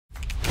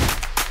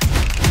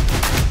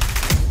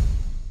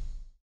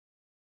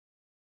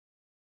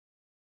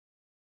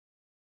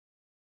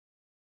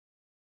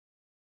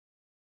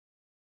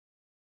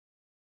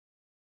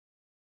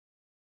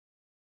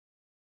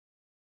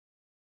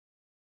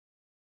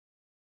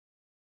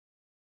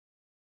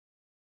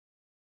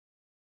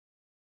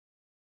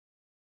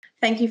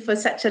Thank you for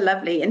such a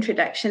lovely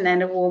introduction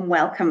and a warm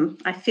welcome.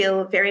 I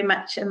feel very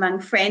much among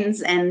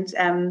friends, and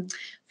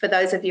for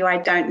those of you I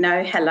don't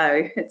know,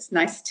 hello. It's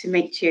nice to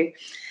meet you.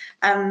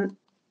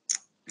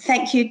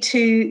 Thank you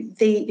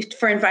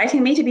for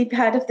inviting me to be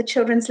part of the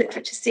Children's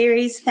Literature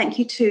Series. Thank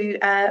you to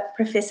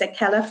Professor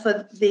Keller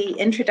for the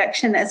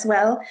introduction as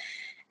well.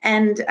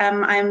 And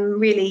I'm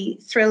really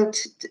thrilled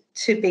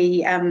to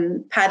be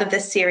part of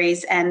this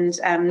series and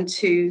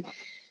to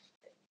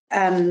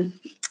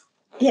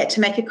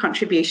make a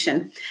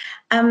contribution.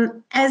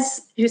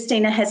 As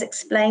Justina has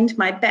explained,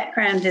 my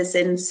background is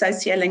in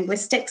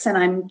sociolinguistics, and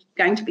I'm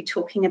going to be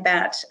talking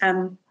about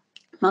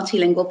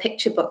multilingual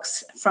picture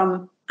books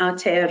from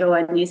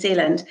Aotearoa, New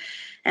Zealand.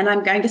 And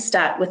I'm going to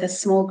start with a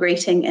small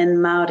greeting in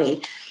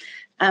Māori.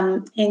 E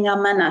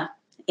ngā mana,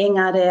 e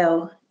ngā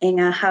reo, e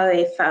ngā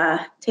haue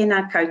whā,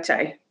 tēnā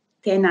koutou,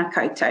 tēnā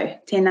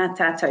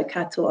tātou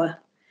katoa.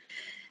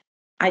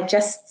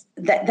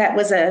 That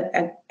was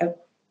a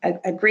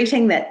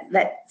greeting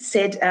that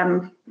said,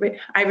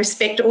 I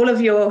respect all of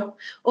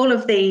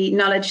the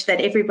knowledge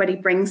that everybody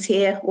brings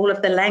here, all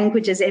of the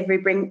languages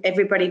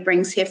everybody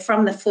brings here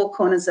from the four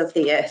corners of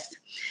the earth.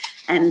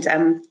 And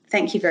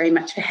thank you very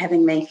much for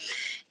having me.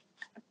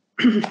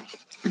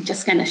 I'm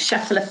just going to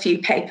shuffle a few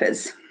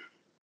papers.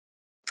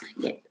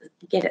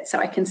 Get it so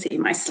I can see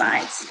my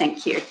slides.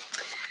 Thank you.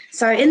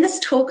 So in this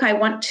talk, I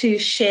want to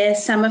share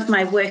some of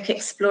my work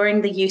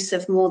exploring the use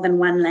of more than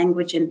one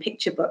language in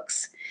picture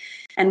books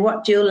and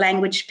what dual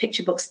language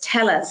picture books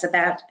tell us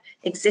about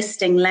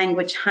existing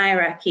language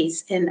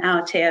hierarchies in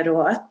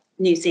Aotearoa,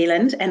 New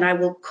Zealand, and I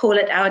will call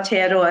it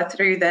Aotearoa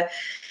through the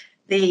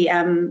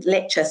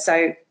lecture,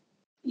 so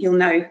you'll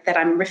know that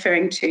I'm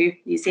referring to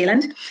New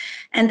Zealand,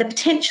 and the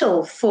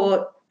potential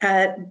for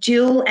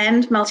dual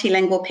and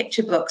multilingual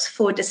picture books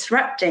for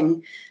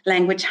disrupting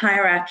language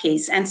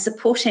hierarchies and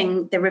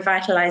supporting the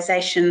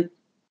revitalization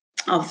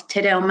of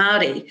Te Reo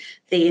Māori,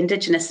 the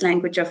indigenous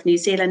language of New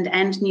Zealand,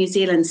 and New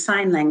Zealand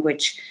Sign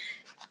Language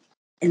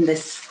in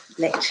this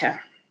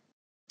lecture.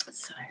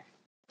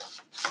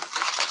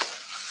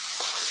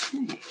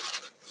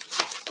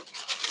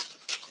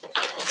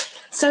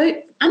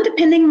 So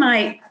underpinning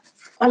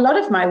a lot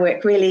of my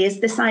work really is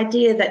this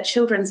idea that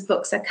children's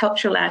books are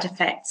cultural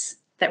artefacts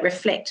that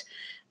reflect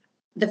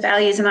the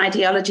values and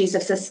ideologies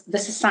of the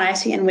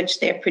society in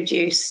which they're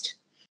produced.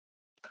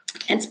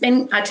 It's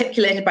been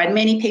articulated by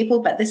many people,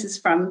 but this is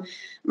from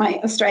my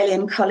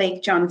Australian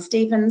colleague, John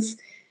Stevens.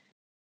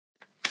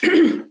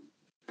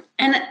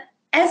 And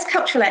as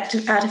cultural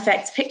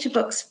artefacts, picture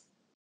books,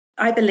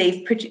 I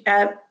believe,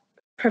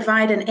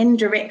 provide an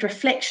indirect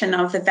reflection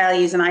of the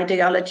values and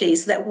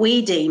ideologies that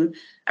we deem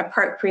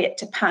appropriate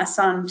to pass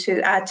on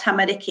to our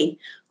tamariki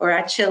or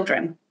our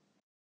children.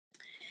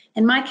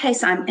 In my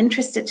case, I'm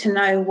interested to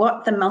know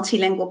what the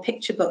multilingual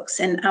picture books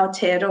in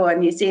Aotearoa,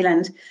 New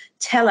Zealand,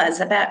 tell us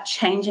about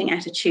changing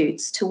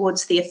attitudes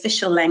towards the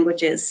official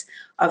languages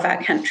of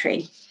our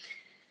country.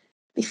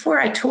 Before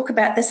I talk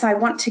about this, I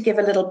want to give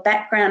a little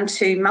background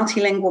to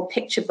multilingual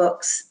picture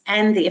books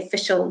and the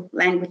official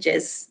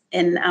languages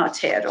in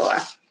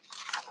Aotearoa.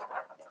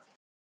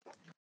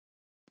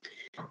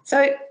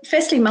 So,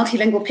 firstly,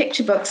 multilingual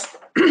picture books,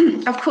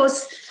 of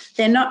course,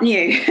 they're not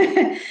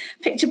new.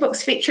 Picture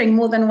books featuring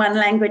more than one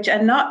language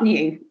are not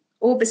new.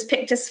 Orbis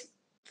Pictus,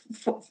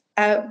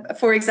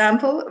 for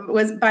example,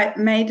 was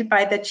made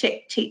by the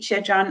Czech teacher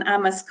John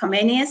Amos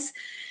Comenius,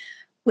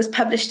 was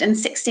published in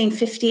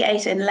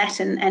 1658 in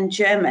Latin and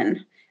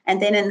German.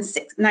 And then in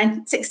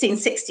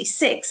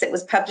 1666, it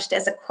was published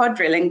as a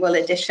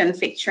quadrilingual edition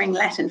featuring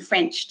Latin,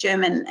 French,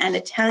 German, and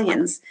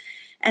Italian.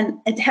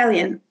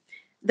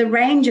 The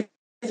range of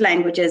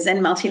languages in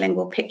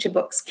multilingual picture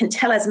books can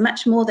tell us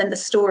much more than the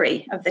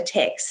story of the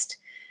text.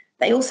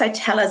 They also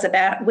tell us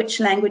about which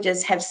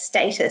languages have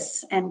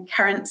status and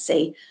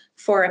currency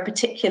for a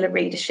particular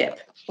readership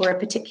or a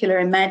particular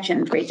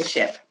imagined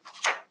readership.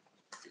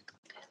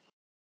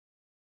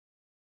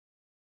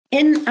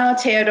 In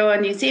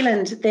Aotearoa, New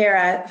Zealand, there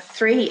are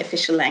 3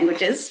 official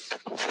languages,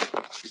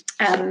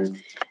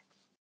 and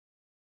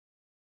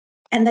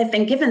they've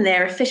been given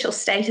their official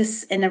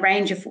status in a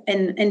range of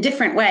in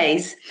different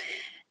ways.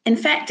 In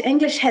fact,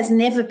 English has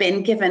never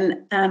been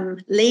given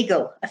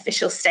legal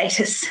official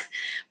status,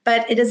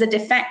 but it is a de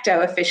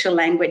facto official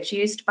language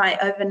used by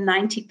over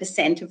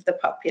 90% of the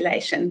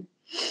population.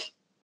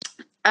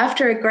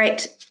 After a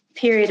great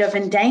period of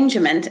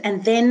endangerment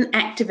and then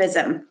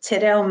activism, Te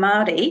Reo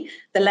Māori,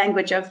 the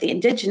language of the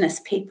indigenous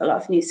people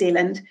of New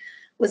Zealand,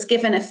 was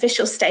given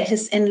official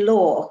status in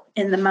law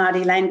in the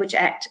Māori Language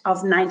Act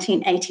of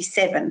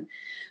 1987,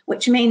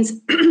 which means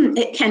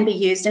it can be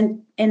used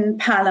in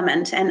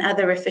Parliament and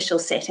other official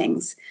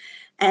settings.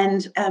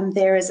 And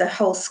there is a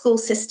whole school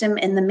system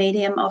in the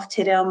medium of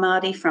Te Reo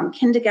Māori from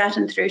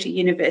kindergarten through to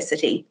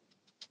university.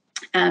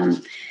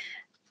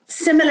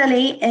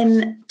 Similarly,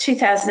 in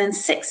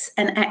 2006,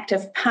 an Act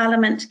of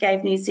Parliament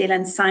gave New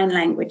Zealand Sign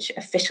Language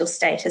official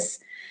status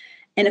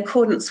in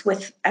accordance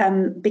with,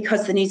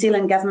 because the New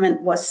Zealand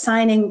government was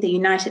signing the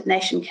United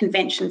Nations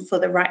Convention for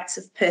the Rights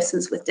of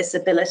Persons with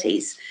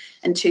Disabilities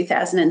in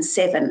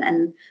 2007,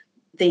 and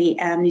the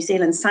New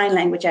Zealand Sign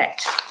Language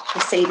Act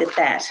preceded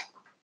that.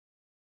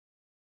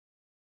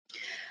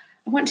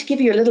 I want to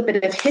give you a little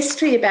bit of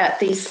history about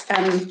these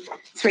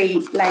three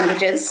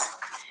languages.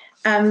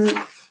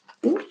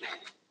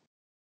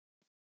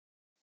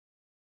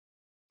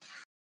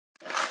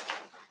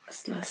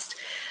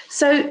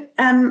 So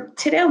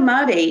Te Reo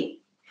Māori,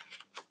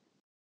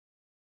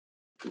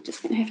 I'm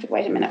just going to have to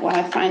wait a minute while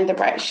I find the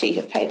right sheet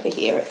of paper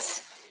here.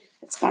 It's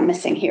gone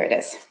missing. Here it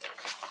is.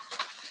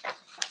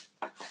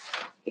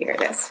 Here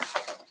it is.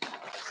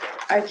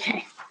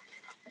 Okay.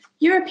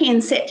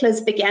 European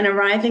settlers began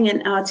arriving in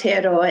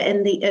Aotearoa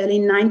in the early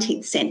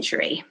 19th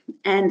century,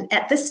 and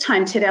at this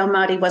time Te Reo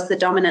Māori was the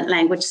dominant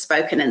language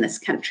spoken in this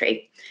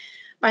country.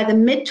 By the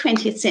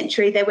mid-20th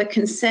century, there were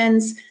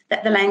concerns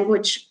that the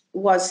language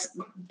was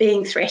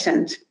being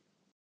threatened.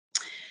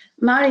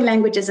 Māori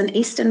language is an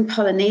Eastern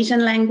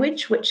Polynesian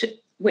language, which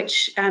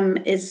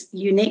is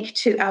unique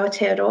to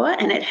Aotearoa,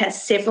 and it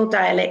has several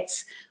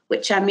dialects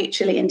which are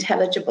mutually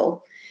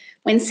intelligible.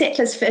 When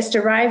settlers first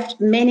arrived,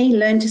 many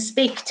learned to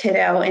speak Te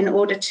Reo in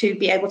order to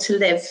be able to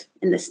live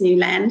in this new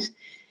land.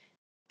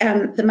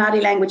 The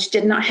Māori language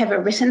did not have a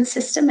written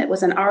system. It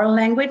was an oral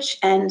language,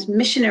 and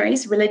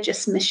missionaries,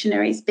 religious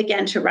missionaries,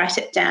 began to write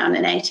it down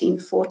in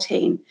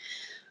 1814.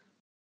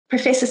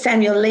 Professor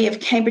Samuel Lee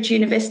of Cambridge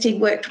University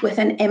worked with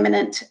an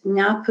eminent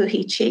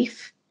Ngāpuhi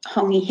chief,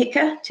 Hongi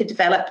Hika, to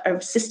develop a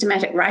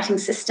systematic writing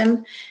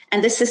system,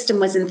 and this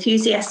system was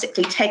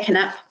enthusiastically taken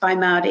up by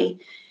Māori.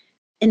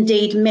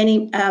 Indeed,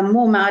 many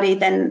more Māori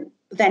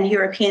than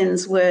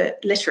Europeans were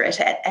literate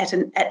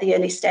at the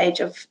early stage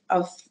of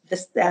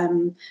this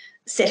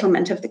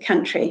settlement of the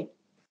country.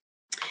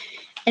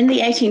 In the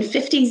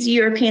 1850s,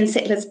 European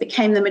settlers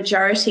became the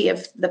majority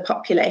of the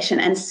population,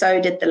 and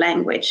so did the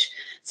language.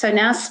 So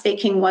now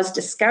speaking was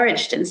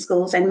discouraged in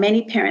schools, and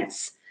many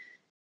parents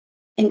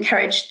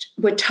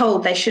were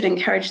told they should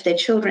encourage their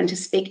children to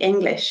speak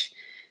English.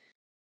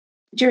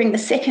 During the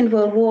Second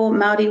World War,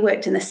 Māori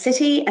worked in the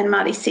city, and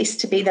Māori ceased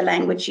to be the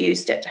language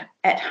used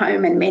at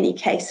home in many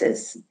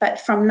cases. But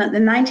from the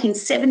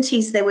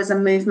 1970s, there was a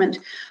movement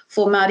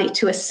for Māori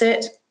to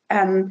assert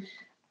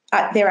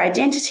their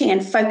identity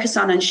and focus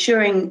on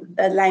ensuring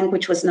the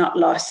language was not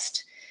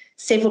lost.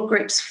 Several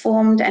groups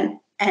formed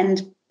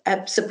and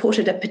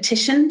supported a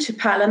petition to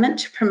Parliament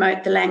to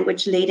promote the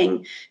language,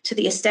 leading to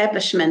the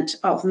establishment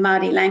of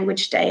Māori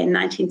Language Day in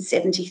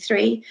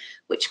 1973,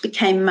 which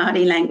became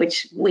Māori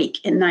Language Week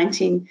in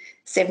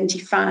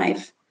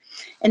 1975.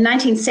 In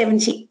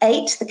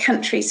 1978, the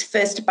country's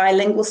first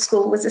bilingual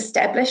school was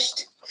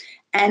established,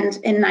 and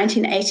in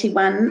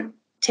 1981,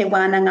 Te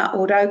Wānanga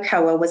o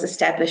Raukawa was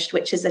established,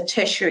 which is a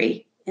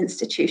tertiary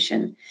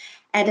institution.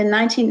 And in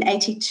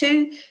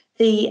 1982,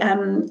 the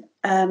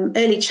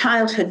early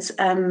childhood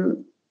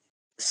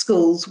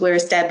schools were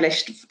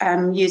established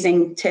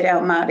using Te Reo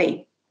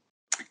Māori.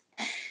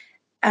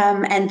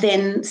 And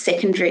then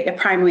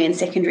primary and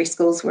secondary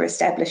schools were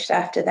established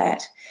after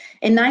that.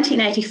 In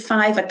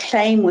 1985, a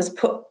claim was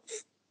put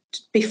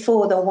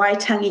before the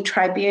Waitangi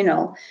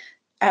Tribunal,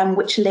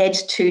 which led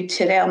to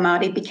Te Reo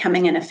Māori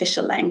becoming an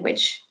official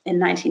language in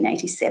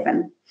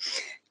 1987.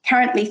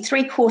 Currently,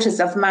 3/4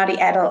 of Māori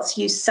adults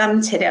use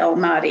some Te Reo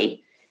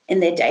Māori in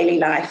their daily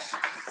life.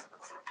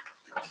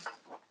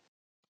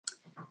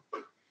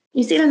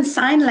 New Zealand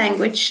Sign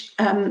Language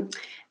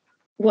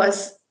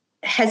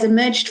has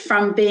emerged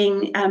from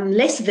being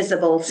less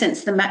visible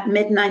since the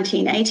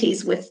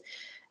mid-1980s,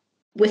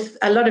 with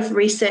a lot of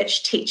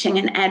research, teaching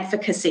and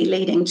advocacy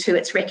leading to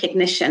its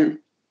recognition,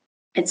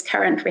 its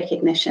current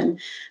recognition.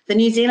 The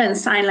New Zealand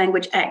Sign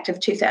Language Act of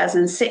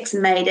 2006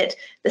 made it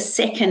the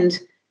second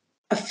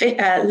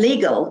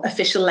legal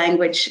official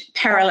language,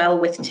 parallel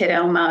with Te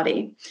Reo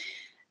Māori.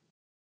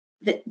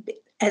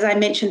 As I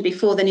mentioned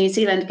before, the New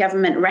Zealand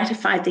government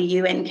ratified the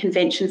UN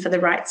Convention for the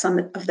Rights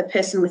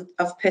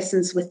of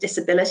Persons with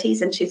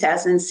Disabilities in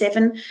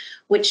 2007,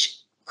 which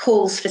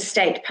calls for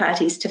state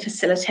parties to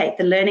facilitate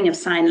the learning of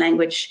sign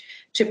language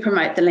to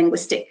promote the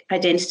linguistic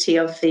identity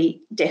of the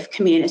deaf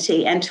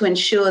community and to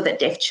ensure that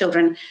deaf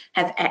children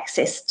have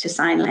access to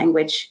sign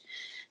language.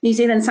 New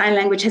Zealand Sign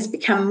Language has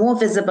become more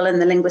visible in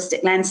the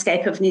linguistic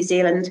landscape of New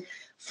Zealand,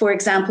 for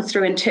example,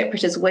 through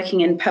interpreters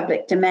working in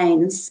public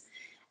domains.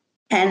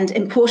 And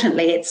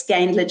importantly, it's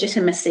gained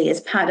legitimacy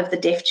as part of the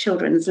deaf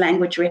children's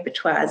language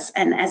repertoires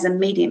and as a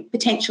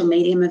potential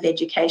medium of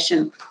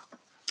education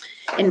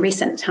in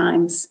recent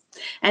times.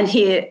 And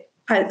here,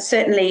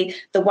 certainly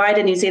the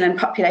wider New Zealand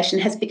population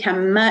has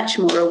become much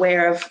more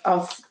aware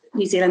of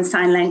New Zealand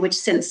Sign Language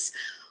since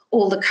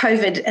all the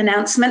COVID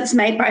announcements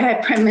made by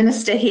our Prime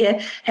Minister here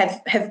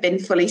have been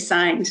fully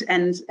signed,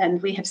 and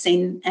we have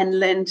seen and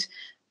learned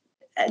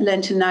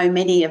to know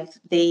many of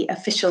the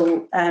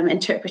official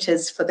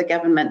interpreters for the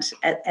government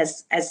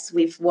as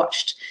we've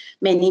watched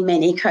many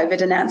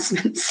COVID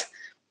announcements.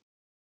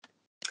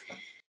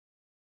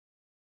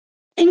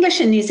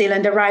 English in New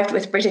Zealand arrived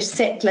with British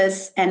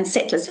settlers and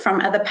settlers from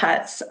other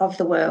parts of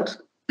the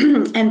world.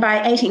 And by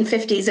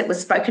 1850s, it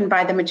was spoken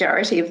by the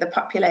majority of the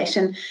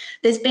population.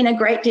 There's been a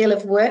great deal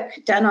of work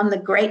done on the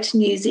Great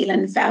New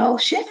Zealand Vowel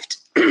Shift,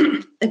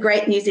 the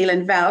Great New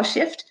Zealand Vowel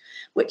Shift,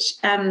 which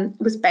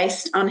was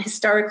based on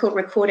historical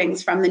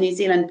recordings from the New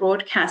Zealand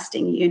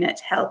Broadcasting Unit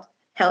held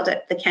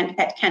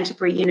at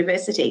Canterbury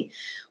University,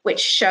 which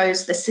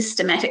shows the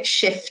systematic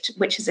shift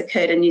which has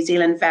occurred in New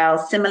Zealand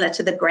vowels, similar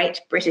to the Great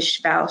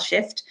British Vowel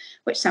Shift,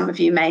 which some of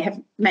you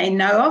may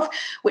know of,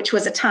 which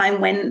was a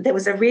time when there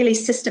was a really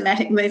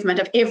systematic movement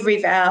of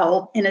every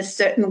vowel in a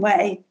certain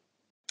way.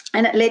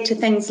 And it led to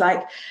things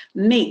like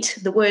meat.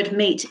 The word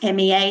meat,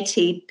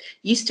 M-E-A-T,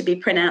 used to be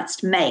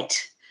pronounced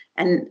mate,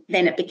 and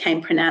then it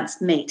became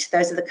pronounced meat.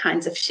 Those are the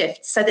kinds of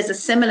shifts. So there's a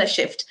similar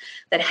shift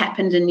that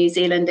happened in New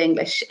Zealand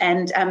English.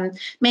 And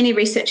many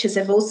researchers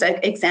have also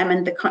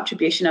examined the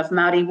contribution of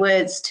Māori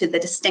words to the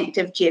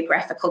distinctive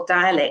geographical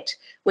dialect,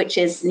 which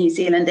is New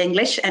Zealand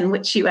English, and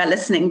which you are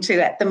listening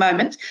to at the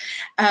moment,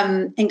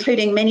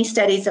 including many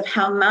studies of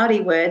how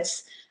Māori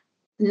words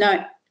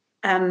are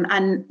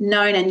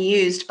known and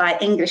used by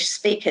English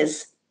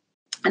speakers,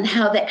 and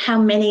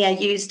how many are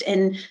used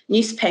in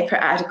newspaper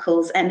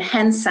articles and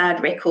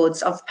Hansard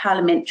records of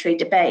parliamentary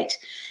debate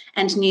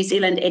and New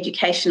Zealand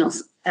educational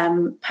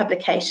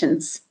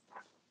publications.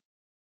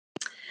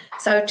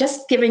 So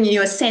just giving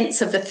you a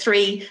sense of the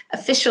 3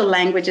 official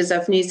languages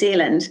of New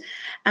Zealand.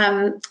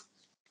 And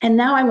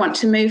now I want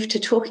to move to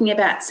talking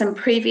about some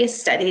previous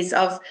studies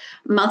of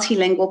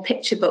multilingual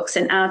picture books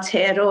in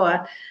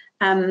Aotearoa.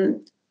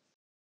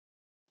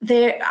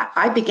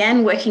 I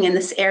began working in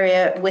this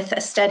area with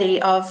a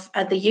study of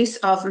the use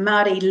of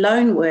Māori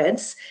loan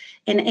words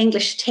in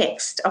English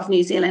text of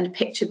New Zealand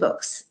picture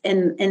books.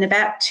 In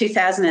about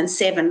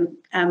 2007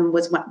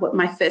 was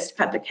my first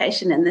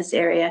publication in this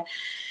area.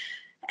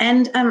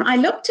 And I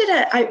looked at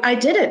it, I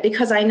did it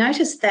because I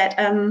noticed that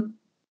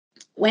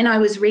when I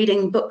was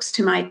reading books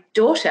to my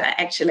daughter,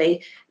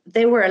 actually,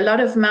 there were a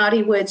lot of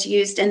Māori words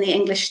used in the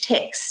English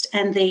text,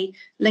 and the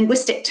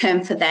linguistic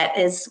term for that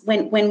is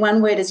when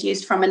one word is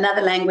used from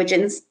another language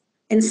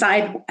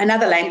inside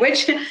another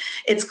language,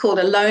 it's called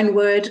a loan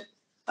word,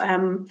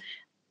 and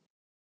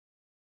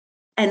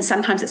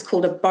sometimes it's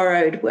called a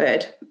borrowed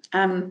word.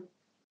 And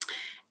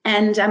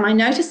I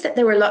noticed that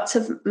there were lots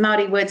of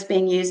Māori words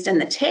being used in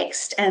the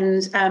text,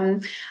 and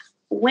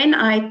when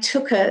I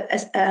took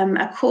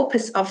a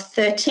corpus of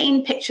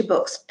 13 picture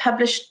books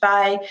published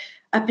by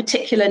a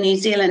particular New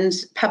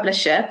Zealand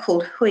publisher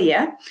called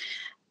Huia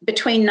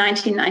between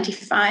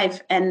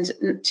 1995 and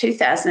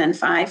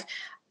 2005,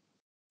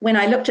 when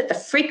I looked at the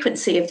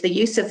frequency of the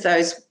use of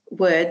those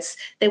words,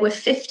 there were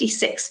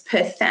 56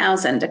 per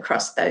 1,000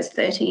 across those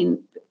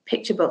 13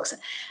 picture books.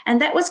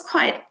 And that was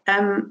quite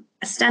a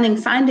stunning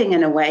finding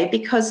in a way,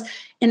 because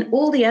in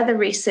all the other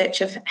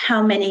research of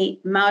how many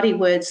Māori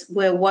words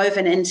were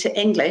woven into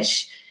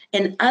English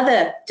in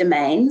other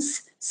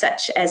domains,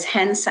 such as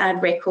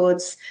Hansard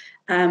records,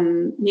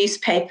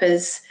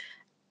 newspapers,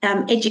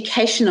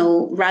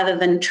 educational rather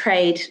than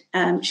trade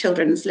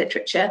children's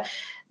literature,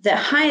 the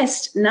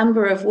highest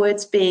number of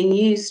words being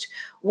used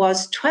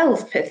was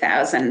 25 per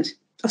 1,000.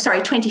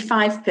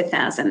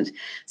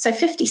 So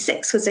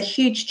 56 was a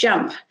huge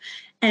jump.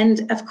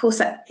 And of course,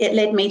 it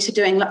led me to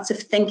doing lots of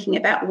thinking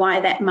about why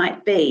that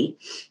might be.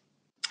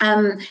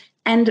 And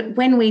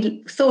when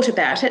we thought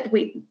about it,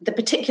 the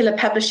particular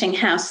publishing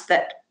house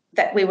that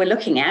we were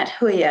looking at,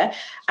 Huia,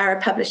 are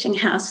a publishing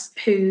house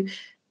who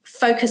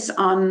focus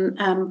on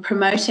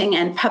promoting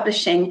and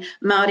publishing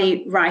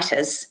Māori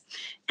writers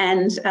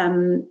and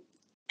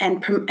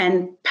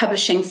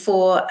publishing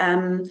for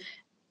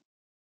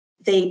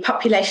the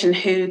population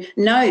who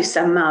know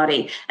some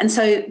Māori. And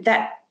so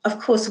that, of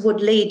course, would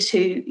lead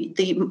to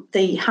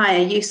the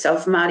higher use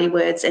of Māori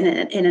words in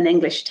an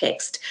English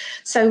text.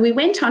 So we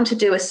went on to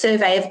do a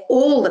survey of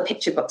all the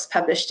picture books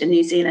published in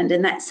New Zealand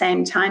in that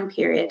same time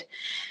period.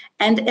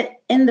 And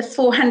in the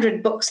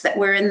 400 books that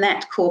were in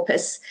that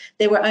corpus,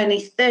 there were only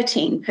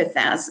 13 per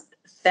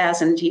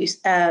 1,000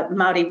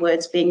 Māori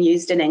words being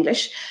used in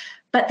English.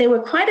 But there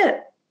were quite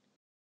a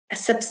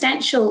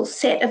substantial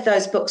set of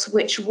those books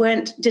which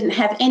didn't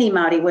have any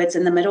Māori words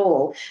in them at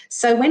all.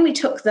 So when we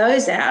took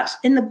those out,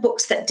 in the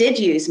books that did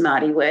use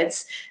Māori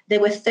words, there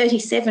were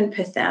 37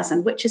 per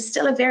 1,000, which is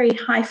still a very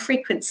high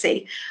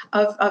frequency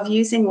of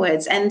using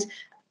words. And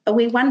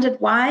we wondered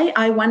why.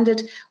 I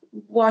wondered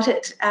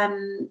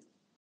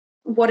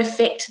what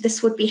effect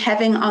this would be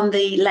having on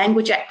the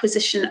language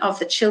acquisition of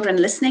the children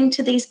listening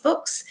to these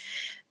books.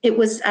 It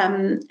was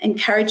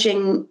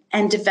encouraging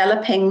and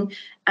developing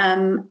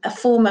a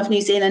form of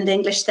New Zealand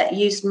English that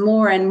used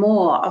more and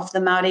more of the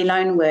Māori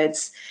loan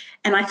words.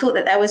 And I thought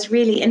that was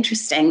really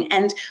interesting.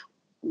 And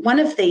one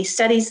of the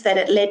studies that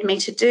it led me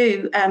to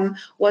do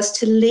was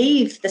to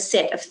leave the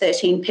set of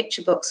 13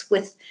 picture books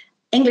with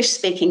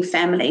English-speaking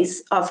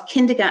families of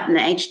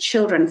kindergarten-age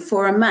children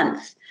for a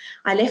month.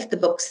 I left the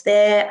books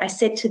there. I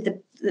said to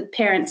the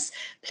parents,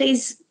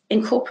 please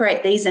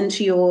incorporate these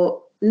into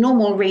your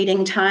normal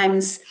reading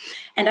times.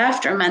 And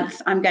after a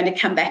month, I'm going to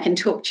come back and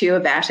talk to you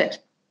about it.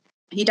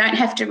 You don't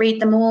have to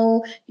read them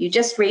all. You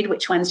just read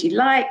which ones you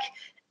like,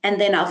 and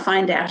then I'll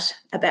find out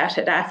about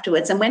it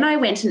afterwards. And when I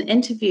went and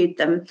interviewed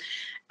them,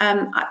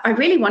 I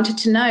really wanted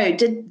to know,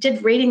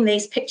 did reading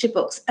these picture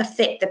books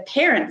affect the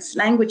parents'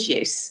 language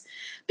use?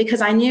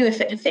 Because I knew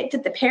if it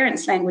affected the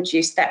parents' language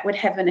use, that would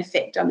have an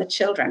effect on the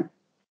children.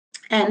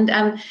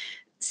 And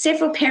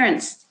several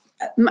parents,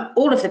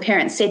 all of the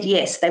parents said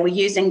yes, they were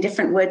using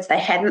different words they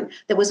hadn't.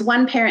 There was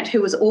one parent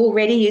who was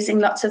already using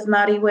lots of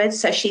Māori words,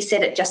 so she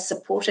said it just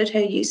supported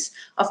her use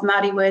of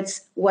Māori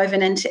words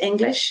woven into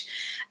English.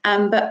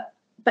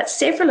 But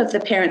several of the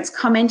parents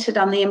commented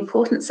on the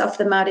importance of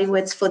the Māori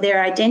words for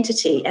their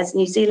identity as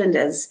New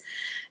Zealanders.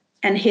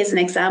 And here's an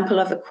example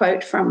of a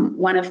quote from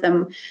one of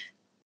them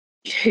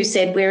who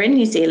said, "We're in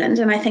New Zealand,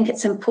 and I think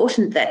it's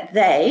important that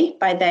they,"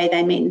 by they,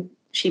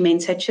 she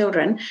means her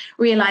children,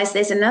 "realise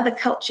there's another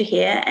culture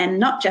here and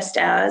not just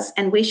ours,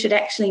 and we should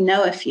actually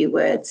know a few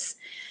words."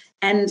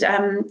 And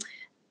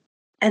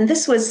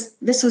this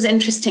was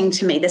interesting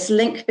to me, this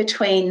link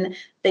between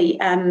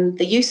the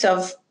use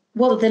of,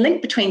 well, the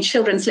link between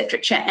children's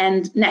literature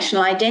and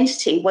national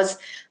identity was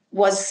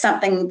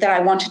something that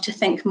I wanted to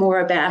think more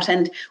about.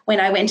 And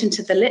when I went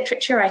into the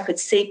literature, I could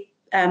see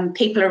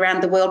people around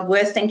the world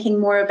were thinking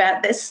more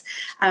about this.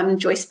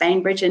 Joyce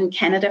Bainbridge in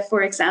Canada,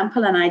 for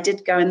example, and I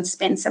did go and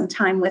spend some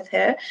time with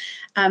her.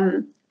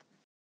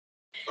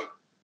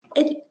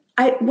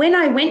 When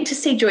I went to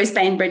see Joyce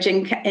Bainbridge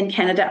in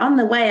Canada, on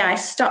the way I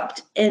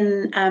stopped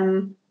in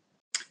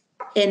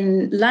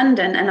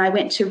London and I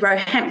went to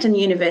Roehampton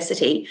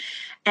University.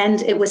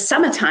 And it was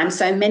summertime,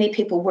 so many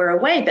people were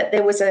away, but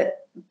there was a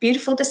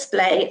beautiful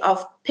display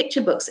of picture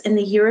books in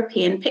the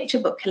European picture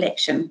book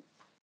collection.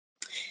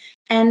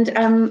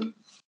 And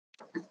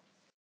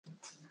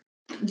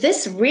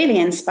this really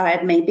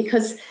inspired me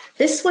because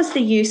this was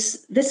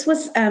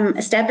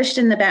established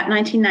in about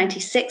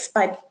 1996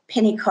 by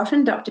Penny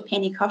Cotton, Dr.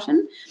 Penny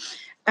Cotton.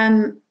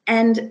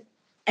 And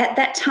at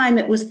that time,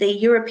 it was the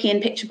European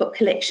Picture Book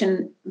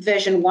Collection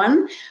version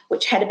 1,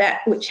 which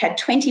had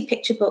 20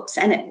 picture books,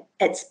 and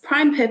its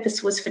prime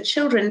purpose was for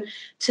children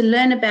to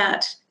learn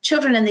about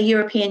children in the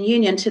European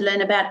Union, to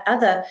learn about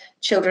other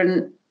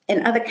children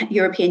in other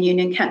European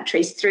Union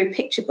countries through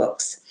picture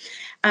books.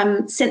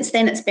 Since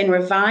then, it's been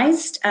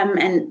revised,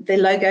 and the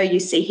logo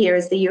you see here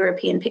is the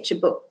European Picture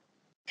Book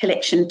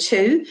Collection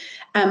 2,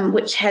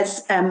 which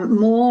has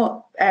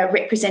more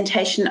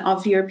representation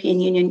of European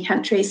Union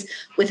countries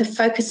with a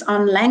focus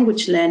on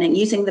language learning,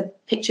 using the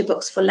picture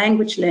books for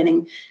language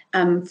learning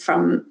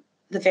from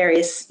the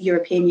various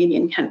European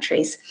Union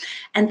countries.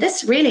 And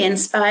this really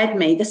inspired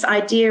me, this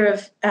idea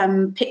of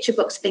picture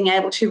books being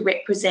able to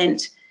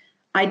represent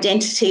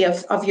identity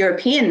of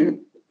European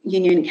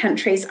Union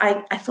countries.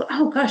 I thought,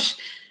 oh gosh,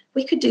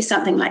 we could do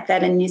something like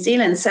that in New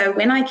Zealand. So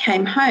when I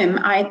came home,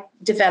 I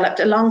developed,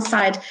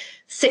 alongside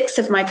 6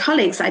 of my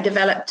colleagues, I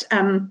developed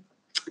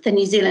the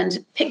New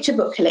Zealand Picture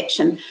Book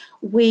Collection.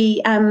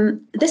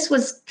 This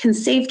was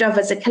conceived of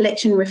as a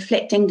collection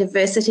reflecting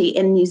diversity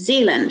in New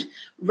Zealand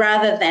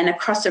rather than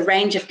across a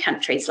range of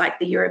countries like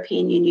the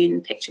European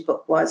Union Picture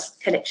Book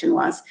Collection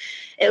was.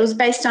 It was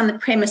based on the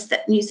premise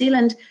that New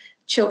Zealand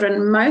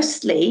children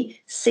mostly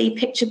see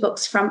picture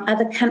books from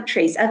other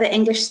countries, other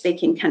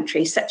English-speaking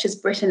countries, such as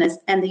Britain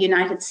and the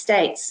United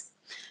States.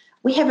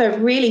 We have a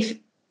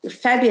really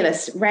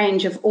fabulous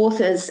range of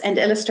authors and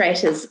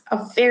illustrators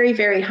of very,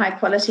 very high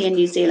quality in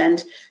New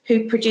Zealand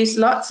who produce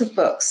lots of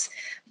books.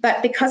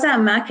 But because our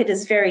market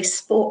is very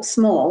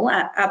small,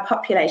 our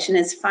population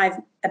is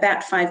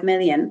about 5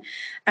 million,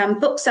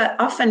 books are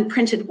often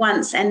printed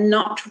once and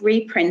not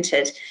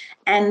reprinted.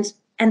 And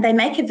they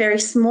make a very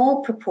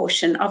small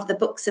proportion of the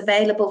books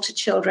available to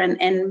children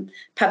in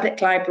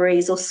public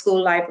libraries or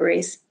school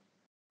libraries.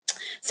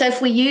 So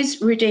if we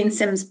use Rudine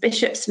Sims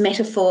Bishop's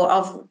metaphor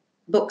of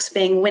books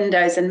being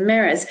windows and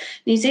mirrors,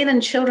 New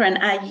Zealand children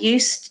are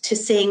used to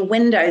seeing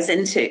windows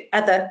into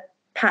other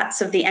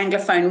parts of the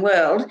Anglophone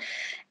world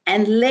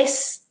and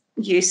less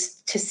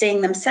used to seeing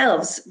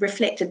themselves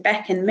reflected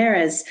back in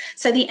mirrors.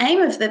 So the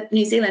aim of the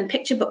New Zealand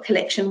Picture Book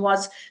Collection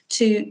was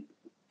to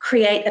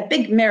create a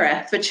big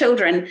mirror for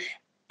children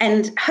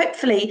and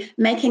hopefully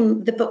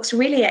making the books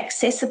really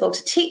accessible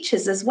to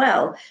teachers as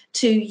well,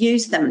 to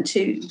use them,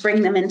 to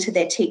bring them into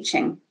their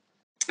teaching.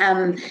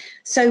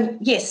 So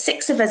yes,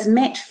 6 of us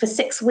met for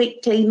 6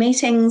 weekly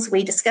meetings.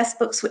 We discussed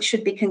books which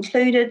should be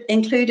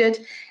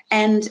included,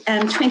 and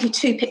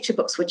 22 picture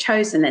books were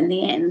chosen in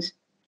the end.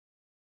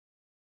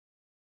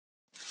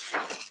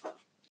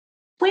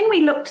 When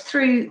we looked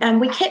through,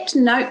 we kept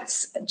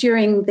notes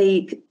during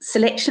the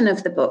selection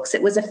of the books.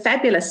 It was a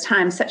fabulous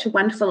time, such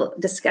wonderful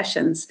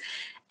discussions.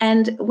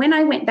 And when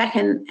I went back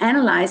and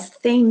analysed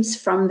themes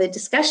from the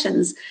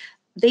discussions,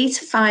 these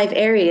 5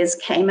 areas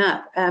came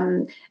up.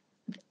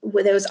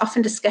 Where there was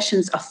often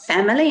discussions of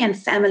family and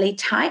family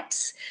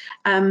types.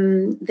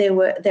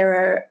 There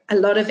are a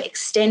lot of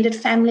extended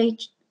family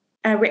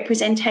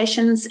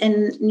representations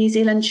in New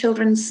Zealand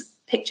children's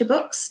picture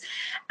books.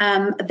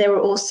 There were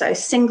also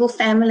single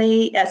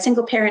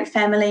parent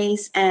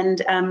families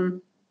and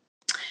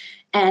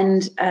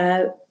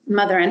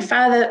mother and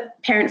father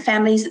parent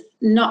families,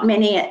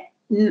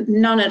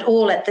 none at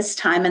all at this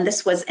time, and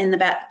this was in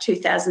about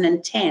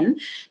 2010,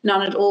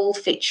 none at all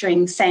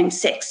featuring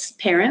same-sex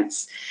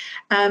parents.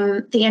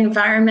 The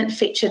environment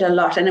featured a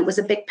lot, and it was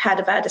a big part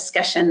of our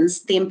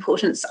discussions, the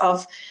importance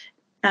of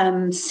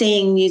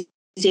seeing New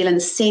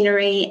Zealand's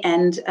scenery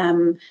and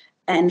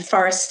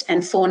forest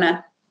and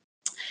fauna.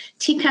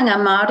 Tikanga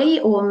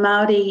Māori or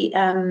Māori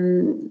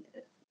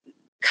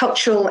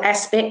cultural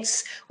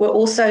aspects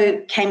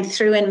came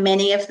through in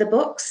many of the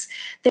books.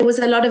 There was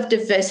a lot of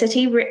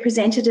diversity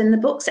represented in the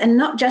books, and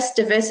not just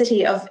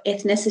diversity of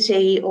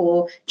ethnicity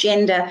or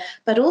gender,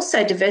 but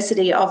also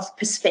diversity of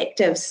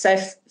perspectives. So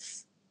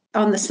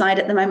on the slide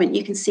at the moment,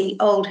 you can see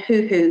Old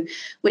Huhu,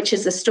 which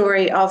is the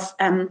story of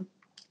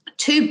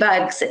two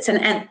bugs. It's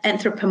an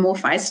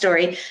anthropomorphized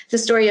story. It's a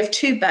story of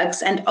two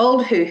bugs, and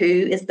Old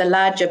Huhu is the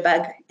larger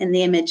bug in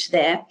the image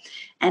there,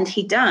 and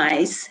he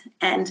dies,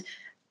 and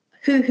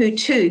Huhu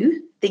 2,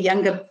 the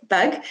younger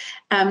bug,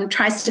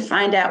 tries to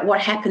find out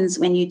what happens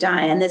when you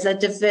die. And there's a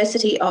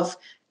diversity of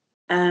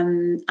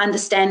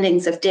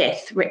understandings of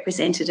death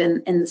represented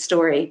in the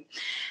story.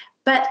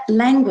 But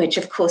language,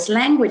 of course,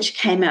 language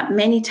came up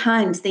many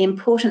times, the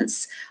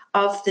importance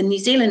of the New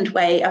Zealand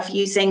way of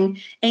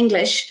using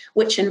English,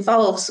 which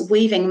involves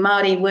weaving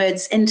Māori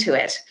words into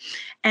it.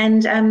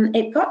 And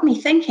it got me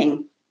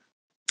thinking.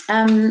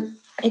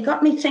 It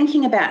got me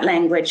thinking about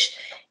language.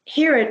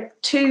 Here are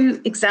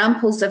two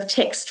examples of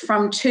text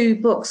from two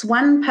books.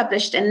 One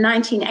published in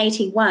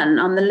 1981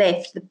 on the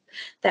left,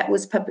 that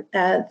was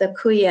The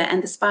Kuia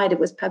and the Spider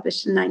was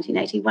published in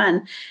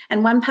 1981,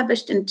 and one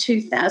published in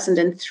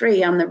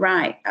 2003 on the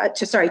right,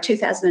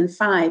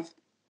 2005.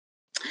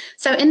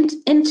 So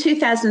in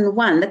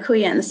 2001, The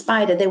Kuia and the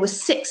Spider, there were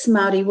 6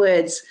 Māori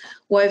words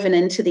woven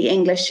into the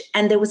English,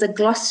 and there was a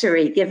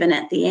glossary given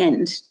at the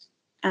end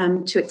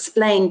to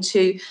explain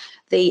to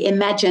the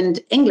imagined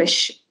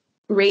English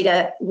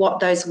reader what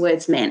those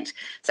words meant.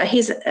 So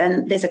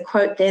there's a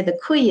quote there: the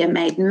Kuia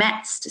made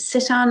mats to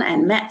sit on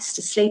and mats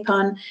to sleep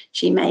on.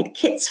 She made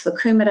kits for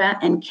kumara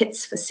and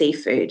kits for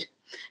seafood.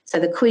 So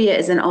the Kuia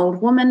is an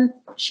old woman.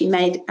 She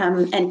made,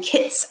 and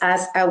kits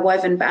are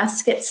woven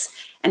baskets,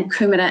 and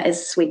kumara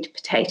is sweet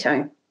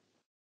potato.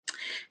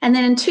 And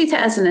then in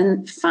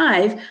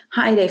 2005,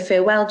 Haere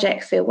farewell,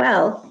 Jack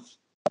farewell,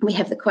 we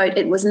have the quote: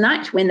 it was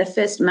night when the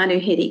first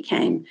manuhiri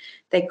came.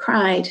 They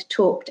cried,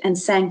 talked and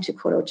sang to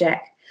Koro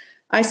Jack.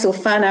 I saw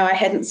whānau I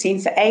hadn't seen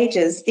for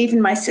ages,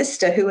 even my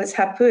sister who was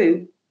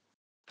hapu.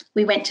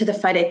 We went to the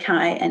whare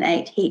kai and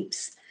ate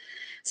heaps.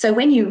 So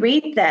when you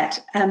read that,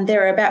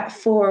 there are about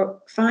 4 or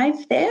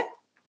 5 there.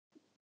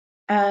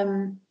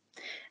 5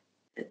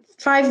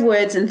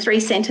 words and 3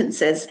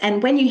 sentences.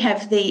 And when you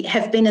have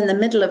been in the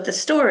middle of the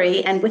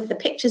story and with the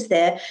pictures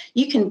there,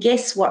 you can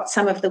guess what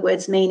some of the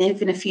words mean,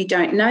 even if you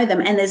don't know them.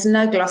 And there's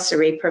no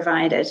glossary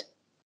provided.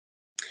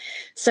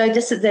 So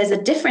there's a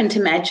different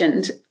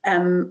imagined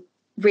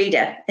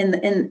reader in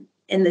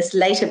this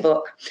later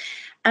book.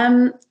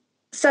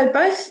 So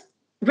both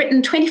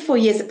written 24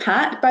 years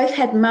apart, both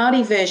had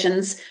Māori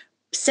versions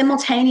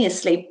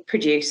simultaneously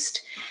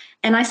produced.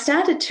 And I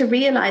started to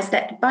realise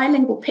that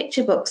bilingual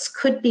picture books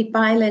could be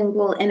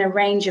bilingual in a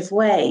range of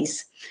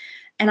ways.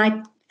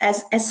 And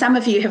as some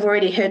of you have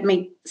already heard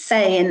me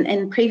say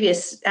in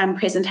previous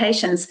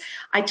presentations,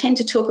 I tend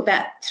to talk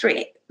about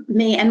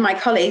me and my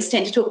colleagues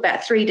tend to talk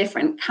about 3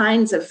 different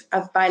kinds of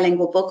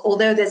bilingual book,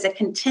 although there's a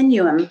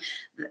continuum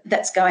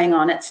that's going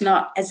on. It's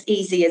not as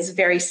easy as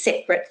very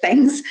separate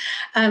things.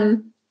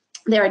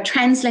 There are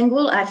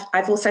translingual,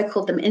 I've also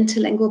called them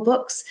interlingual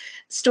books,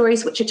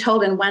 stories which are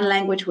told in one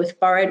language with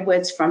borrowed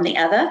words from the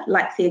other,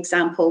 like the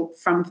example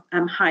from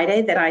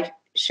Haere that I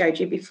showed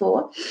you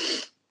before.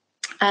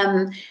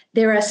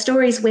 There are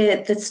stories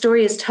where the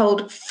story is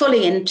told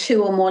fully in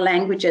 2 or more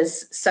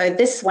languages. So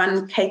this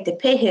one, Kei te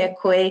pehea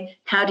koe,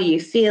 how do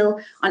you feel?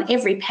 On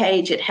every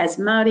page it has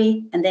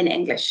Māori and then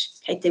English.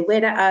 Kei te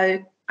wera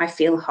au, I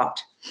feel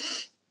hot.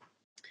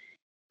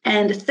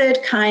 And the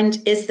third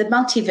kind is the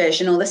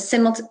multi-version, or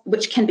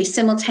which can be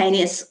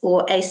simultaneous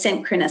or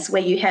asynchronous,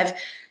 where you have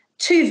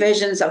 2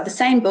 versions of the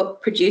same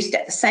book produced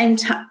at the same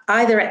time,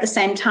 either at the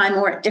same time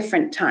or at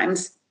different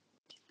times.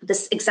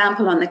 This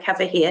example on the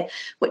cover here,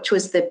 which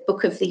was the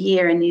book of the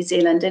year in New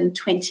Zealand in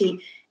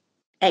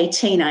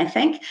 2018, I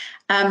think,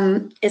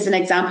 is an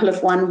example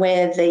of one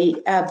where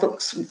the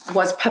books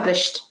was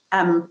published,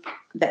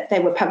 that they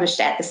were published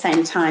at the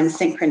same time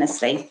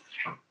synchronously.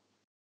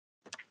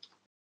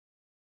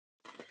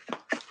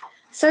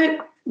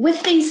 So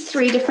with these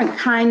 3 different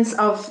kinds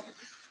of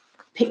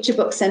picture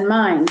books in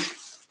mind,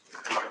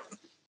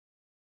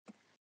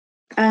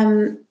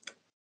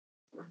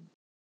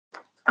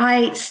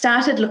 I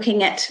started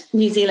looking at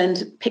New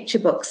Zealand picture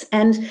books,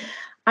 and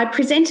I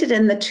presented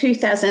in the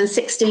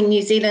 2016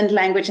 New Zealand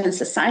Language and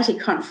Society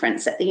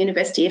Conference at the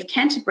University of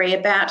Canterbury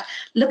about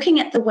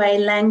looking at the way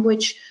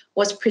language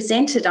was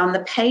presented on the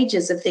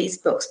pages of these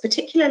books,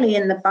 particularly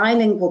in the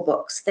bilingual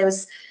books. There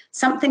was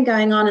something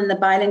going on in the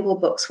bilingual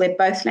books where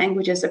both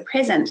languages are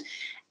present.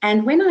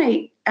 And when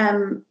I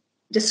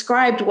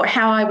described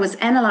how I was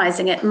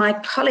analysing it, my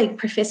colleague,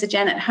 Professor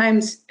Janet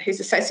Holmes, who's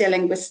a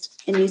sociolinguist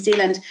in New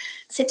Zealand,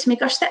 said to me,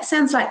 "Gosh, that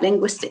sounds like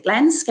linguistic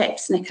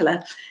landscapes,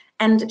 Nicola."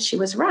 And she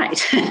was right.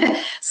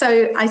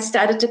 So I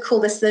started to call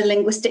this the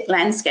linguistic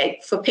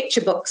landscape for picture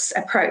books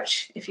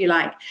approach, if you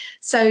like.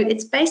 So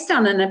it's based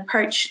on an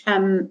approach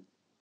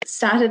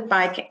started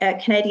by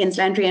Canadians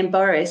Landry and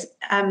Burrows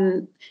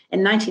in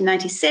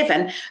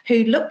 1997,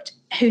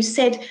 who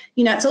said,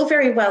 you know, it's all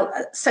very well,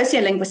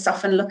 sociolinguists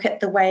often look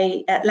at the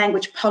way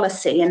language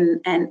policy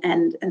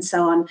and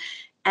so on.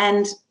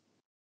 And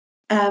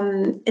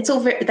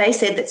they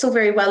said it's all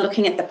very well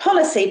looking at the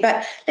policy,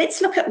 but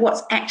let's look at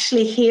what's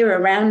actually here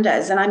around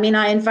us. And I mean,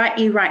 I invite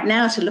you right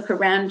now to look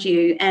around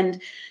you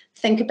and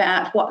think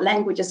about what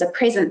languages are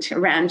present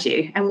around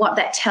you and what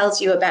that tells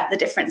you about the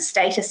different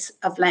status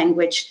of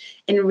language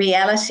in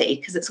reality.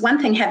 Because it's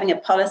one thing having a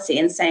policy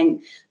and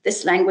saying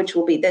this language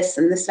will be this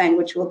and this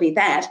language will be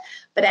that,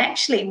 but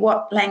actually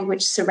what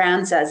language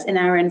surrounds us in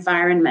our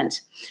environment.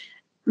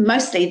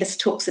 Mostly this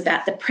talks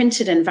about the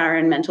printed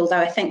environment, although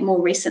I think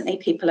more recently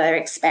people are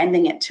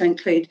expanding it to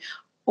include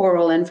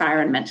oral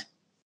environment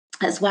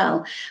as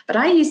well. But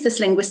I use this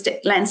linguistic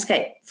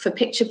landscape for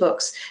picture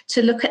books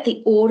to look at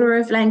the order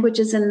of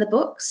languages in the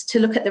books, to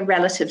look at the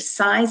relative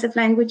size of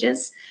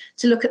languages,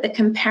 to look at the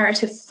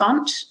comparative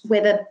font,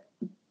 whether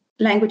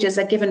languages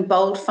are given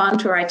bold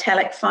font or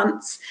italic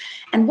fonts,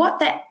 and what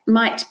that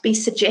might be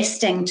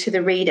suggesting to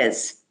the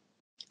readers.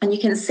 And you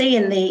can see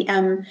in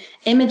the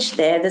image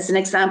there's an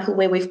example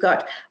where we've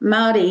got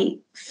Māori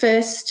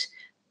first,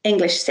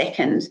 English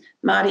second.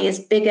 Māori is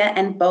bigger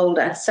and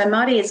bolder. So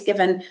Māori is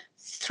given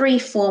three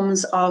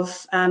forms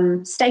of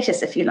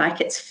status, if you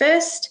like. It's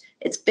first,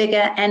 it's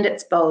bigger, and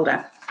it's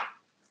bolder.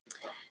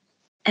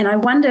 And I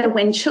wonder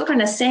when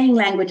children are seeing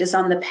languages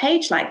on the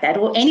page like that,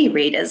 or any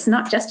readers,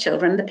 not just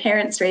children, the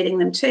parents reading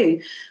them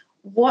too,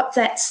 what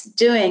that's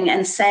doing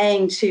and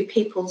saying to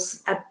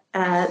people's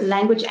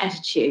language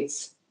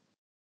attitudes.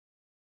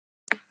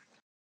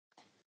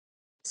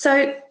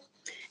 So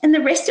in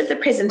the rest of the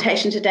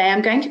presentation today,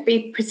 I'm going to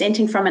be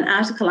presenting from an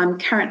article I'm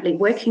currently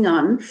working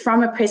on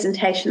from a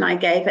presentation I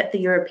gave at the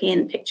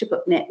European Picture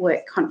Book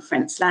Network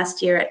conference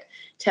last year at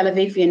Tel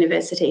Aviv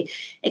University,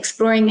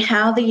 exploring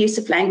how the use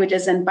of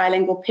languages and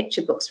bilingual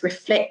picture books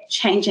reflect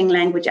changing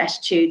language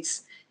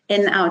attitudes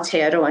in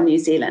Aotearoa, New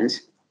Zealand.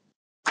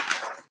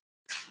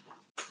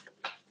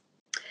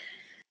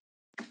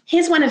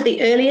 Here's one of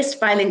the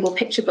earliest bilingual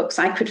picture books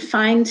I could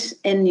find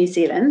in New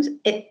Zealand.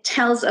 It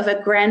tells of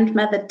a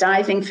grandmother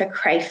diving for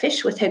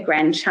crayfish with her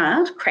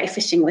grandchild,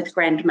 Crayfishing with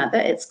Grandmother,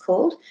 it's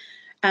called,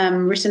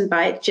 written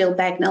by Jill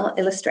Bagnall,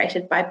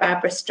 illustrated by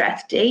Barbara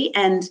Strathdy,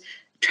 and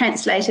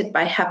translated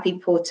by Hapi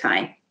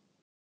Portai.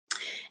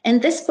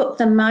 In this book,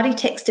 the Māori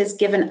text is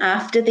given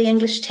after the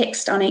English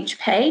text on each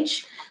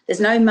page.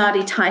 There's no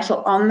Māori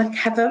title on the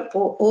cover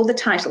or the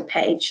title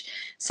page.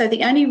 So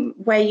the only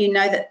way you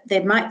know that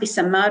there might be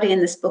some Māori in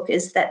this book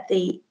is that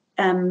the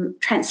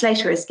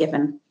translator is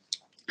given.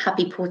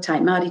 Hapi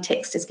Portai, Māori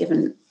text is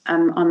given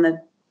on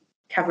the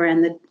cover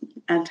and the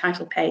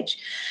title page.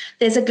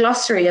 There's a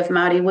glossary of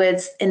Māori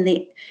words in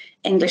the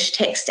English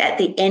text at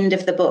the end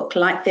of the book,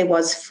 like there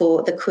was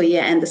for the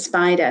kuia and the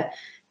spider,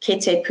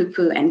 kete,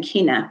 pupu, and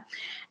kina.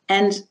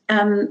 And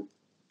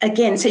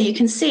again, so you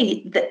can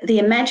see that the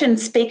imagined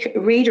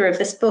reader of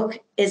this book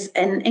is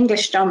an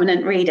English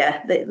dominant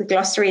reader. The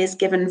glossary is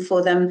given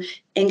for them.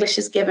 English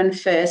is given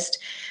first.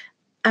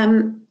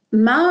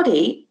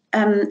 Māori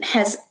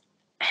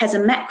has a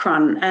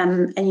macron,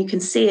 and you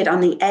can see it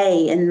on the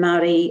A in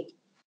Māori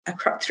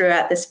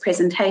throughout this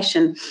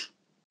presentation.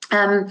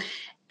 And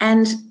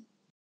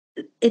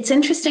it's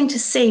interesting to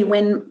see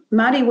when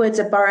Māori words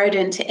are borrowed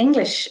into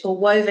English or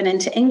woven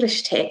into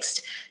English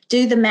text,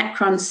 do the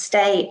macrons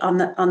stay on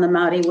the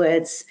Māori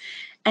words?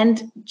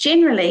 And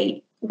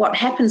generally, what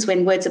happens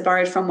when words are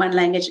borrowed from one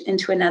language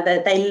into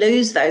another, they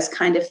lose those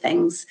kind of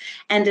things.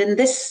 And in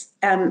this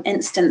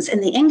instance,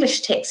 in the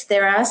English text,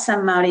 there are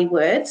some Māori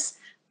words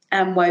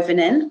woven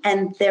in,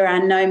 and there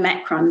are no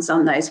macrons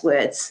on those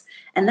words.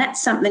 And that's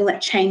something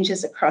that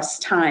changes across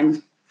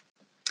time.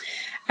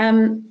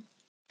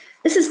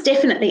 This is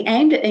definitely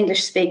aimed at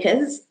English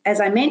speakers,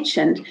 as I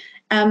mentioned,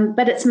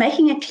 but it's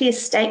making a clear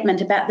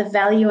statement about the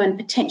value and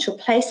potential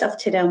place of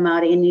Te Reo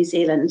Māori in New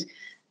Zealand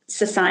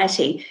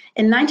society.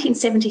 In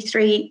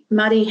 1973,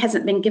 Māori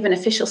hasn't been given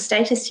official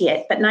status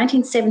yet, but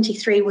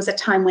 1973 was a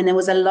time when there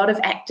was a lot of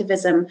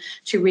activism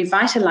to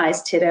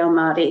revitalise Te Reo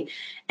Māori.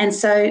 And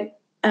so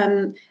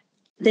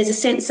there's a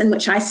sense in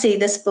which I see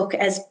this book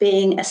as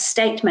being a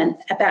statement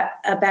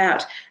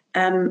about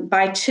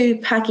by two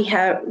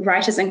Pākehā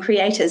writers and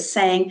creators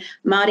saying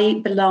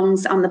Māori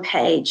belongs on the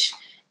page,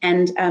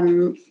 and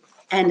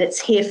it's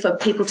here for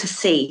people to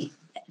see,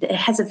 it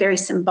has a very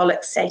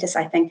symbolic status,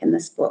 I think, in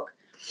this book.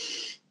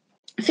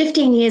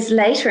 15 years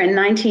later, in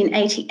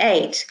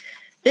 1988,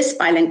 this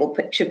bilingual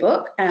picture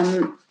book,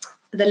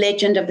 The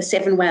Legend of the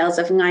Seven Whales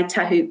of Ngai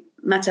Tahu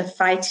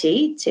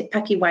Matawhaiti, Te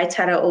Paki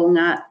Waitara o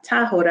Ngā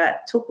Tāhora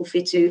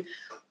Tōkuwhitu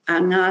a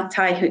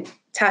Ngā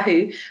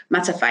Tahu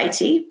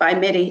Matawhaiti by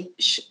Mary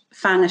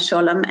Whanga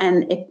Sholem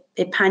and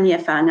Epania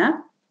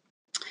Whanga.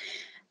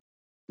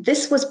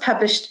 This was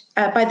published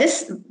by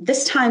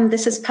this time.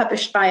 This is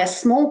published by a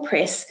small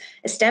press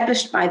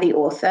established by the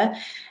author,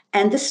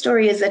 and this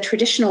story is a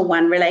traditional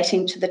one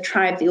relating to the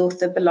tribe the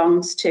author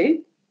belongs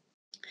to.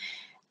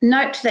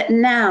 Note that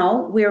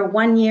now we're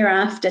 1 year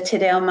after Te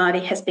Reo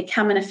Māori has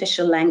become an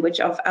official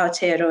language of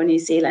Aotearoa New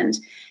Zealand,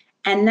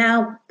 and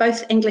now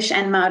both English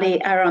and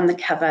Māori are on the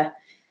cover.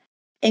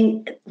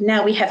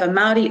 Now we have a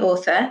Māori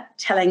author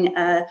telling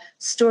a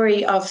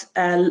story of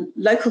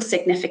local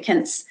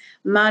significance.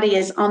 Māori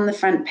is on the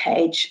front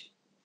page,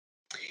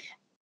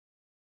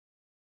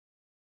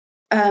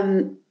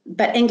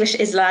 but English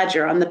is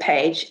larger on the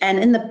page. And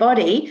in the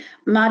body,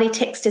 Māori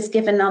text is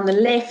given on the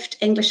left,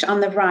 English on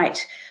the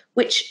right,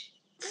 which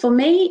for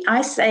me,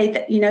 I say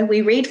that,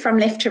 we read from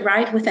left to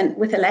right with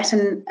a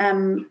Latin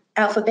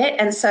alphabet.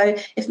 And so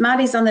if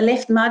Māori's on the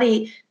left,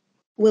 Māori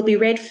will be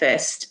read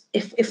first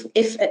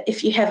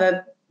if you have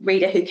a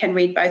reader who can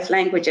read both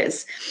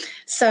languages.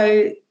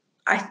 So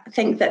I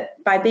think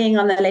that by being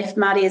on the left,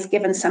 Māori is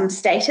given some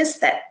status,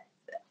 that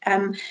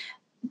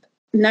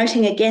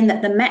noting again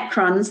that the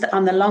macrons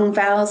on the long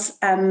vowels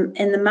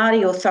in the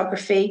Māori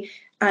orthography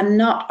are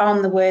not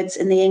on the words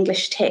in the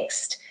English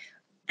text.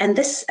 And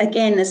this,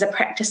 again, is a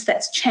practice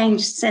that's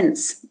changed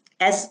since.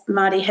 As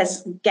Māori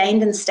has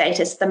gained in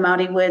status, the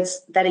Māori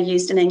words that are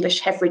used in English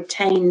have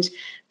retained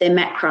their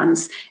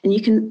macrons. And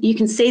you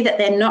can see that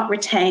they're not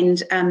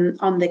retained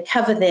on the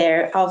cover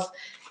there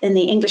in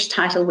the English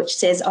title, which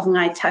says of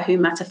Ngai Tahu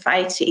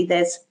Matawhaiti,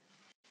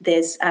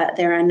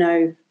 there are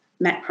no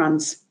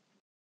macrons.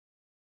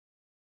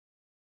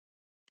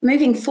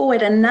 Moving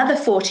forward another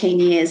 14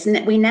 years,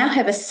 we now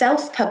have a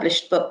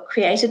self-published book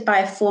created by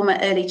a former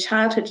early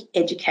childhood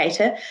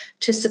educator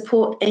to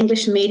support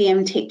English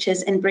medium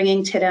teachers in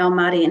bringing Te Reo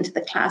Māori into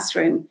the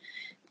classroom,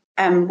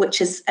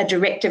 which is a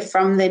directive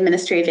from the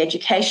Ministry of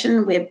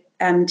Education, where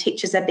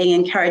teachers are being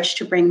encouraged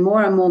to bring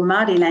more and more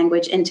Māori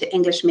language into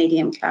English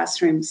medium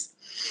classrooms.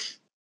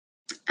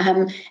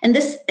 In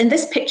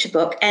this picture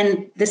book,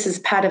 and this is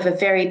part of a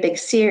very big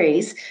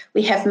series,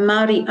 we have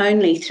Māori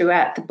only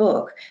throughout the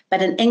book,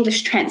 but an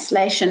English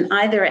translation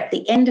either at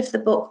the end of the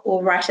book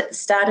or right at the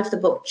start of the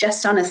book,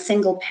 just on a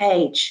single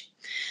page.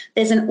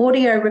 There's an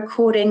audio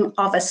recording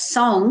of a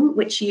song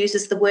which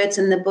uses the words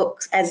in the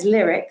book as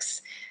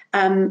lyrics,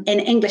 in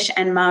English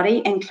and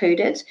Māori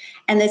included,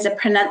 and there's a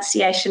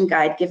pronunciation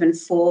guide given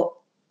for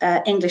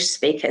English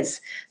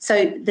speakers.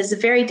 So there's a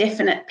very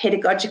definite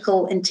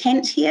pedagogical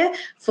intent here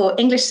for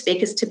English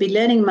speakers to be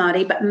learning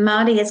Māori, but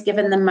Māori is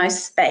given the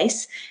most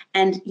space.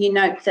 And you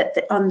note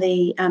that on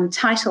the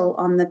title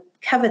on the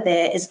cover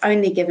there is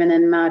only given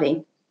in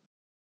Māori.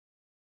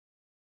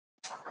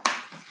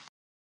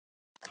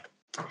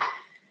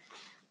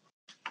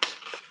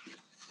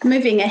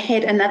 Moving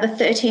ahead another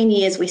 13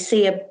 years, we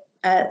see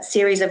a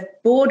series of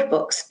board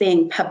books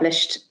being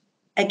published,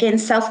 again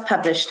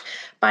self-published,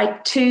 by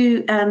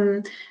two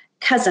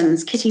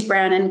cousins, Kitty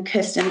Brown and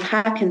Kirsten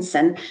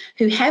Parkinson,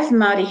 who have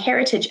Māori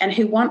heritage and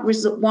who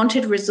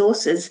wanted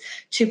resources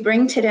to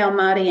bring Te Reo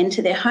Māori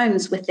into their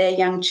homes with their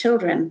young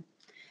children.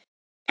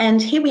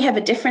 And here we have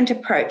a different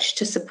approach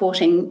to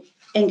supporting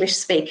English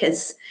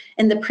speakers.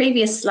 In the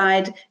previous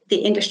slide, the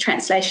English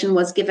translation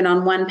was given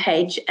on one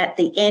page at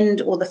the end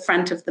or the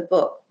front of the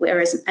book,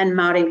 and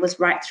Māori was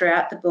right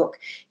throughout the book.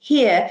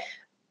 Here,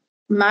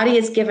 Māori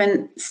is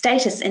given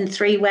status in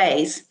three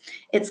ways.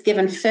 It's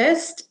given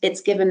first,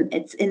 it's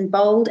in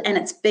bold, and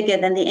it's bigger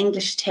than the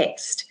English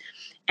text.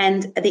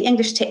 And the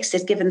English text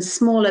is given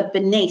smaller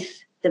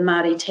beneath the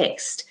Māori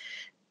text.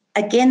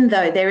 Again,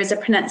 though, there is a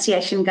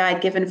pronunciation guide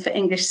given for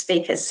English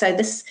speakers. So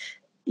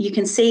you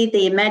can see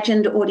the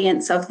imagined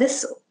audience of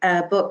this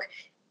book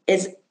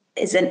is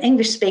an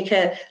English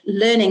speaker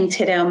learning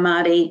Te Reo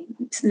Māori,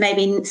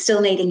 maybe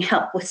still needing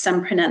help with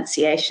some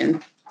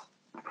pronunciation.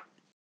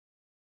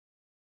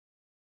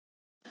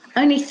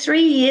 Only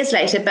 3 years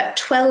later, but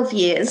 12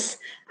 years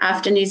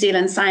after New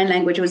Zealand Sign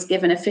Language was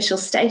given official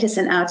status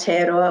in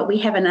Aotearoa, we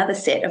have another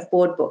set of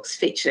board books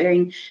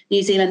featuring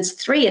New Zealand's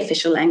 3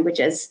 official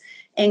languages,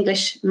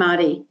 English,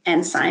 Māori,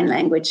 and Sign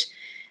Language.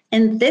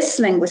 In this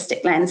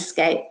linguistic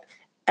landscape,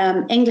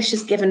 English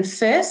is given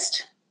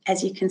first.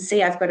 As you can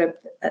see, I've got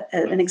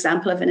an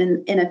example of it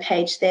in a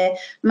page there.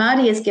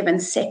 Māori is given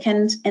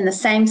second in the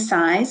same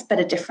size,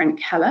 but a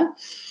different colour.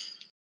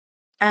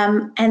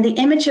 And the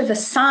image of a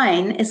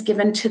sign is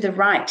given to the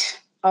right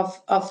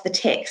of the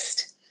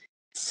text.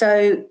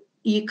 So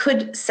you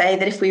could say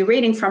that if we're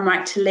reading from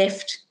right to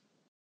left,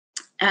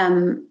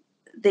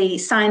 the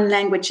sign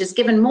language is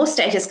given more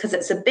status because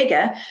it's a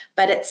bigger,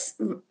 but it's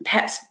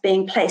perhaps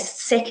being placed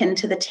second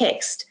to the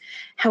text.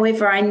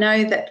 However, I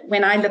know that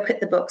when I look at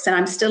the books, and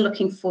I'm still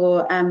looking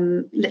for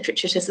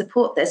literature to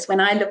support this, when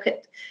I look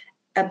at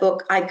a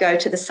book, I go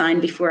to the sign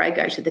before I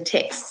go to the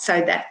text.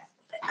 So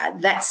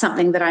that's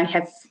something that I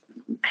have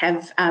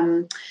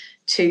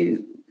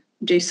to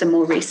do some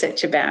more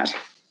research about.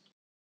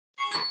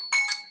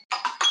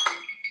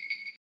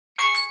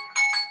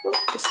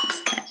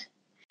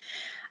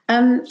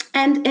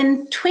 And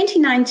in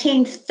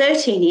 2019,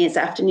 13 years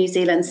after New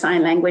Zealand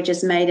Sign Language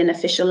is made an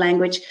official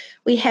language,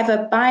 we have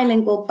a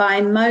bilingual,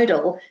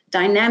 bimodal,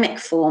 dynamic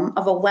form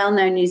of a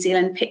well-known New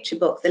Zealand picture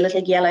book, The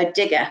Little Yellow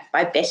Digger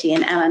by Betty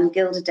and Alan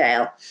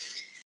Gilderdale.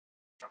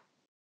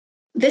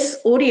 This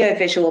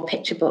audiovisual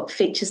picture book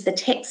features the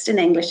text in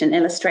English and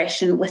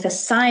illustration with a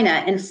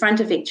signer in front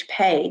of each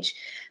page,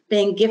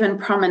 being given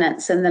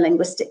prominence in the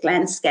linguistic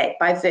landscape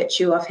by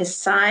virtue of his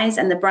size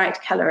and the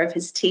bright colour of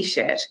his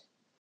T-shirt.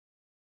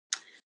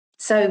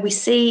 So we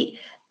see,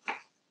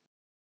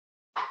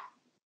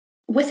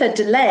 with a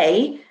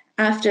delay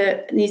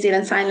after New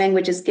Zealand Sign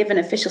Language is given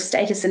official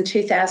status in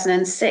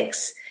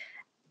 2006,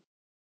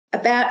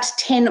 about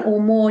 10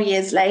 or more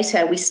years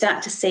later, we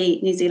start to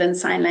see New Zealand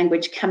Sign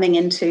Language coming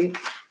into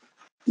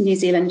New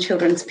Zealand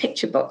children's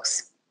picture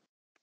books.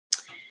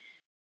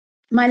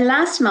 My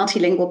last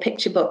multilingual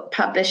picture book,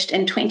 published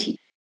in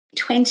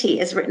 2020,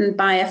 is written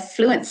by a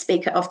fluent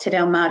speaker of Te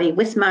Reo Māori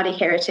with Māori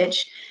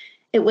heritage.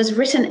 It was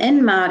written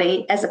in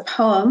Māori as a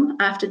poem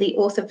after the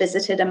author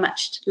visited a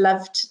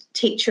much-loved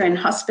teacher in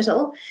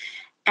hospital,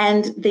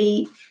 and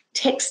the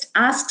text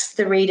asks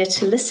the reader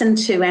to listen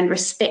to and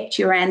respect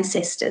your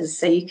ancestors.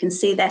 So you can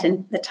see that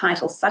in the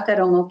title,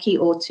 Whakarongoki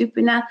o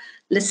Tupuna,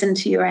 Listen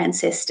to Your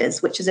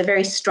Ancestors, which is a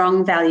very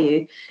strong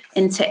value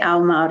in Te Ao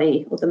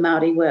Māori, or the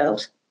Māori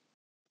world.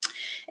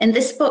 In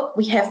this book,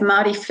 we have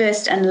Māori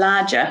first and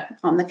larger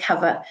on the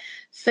cover.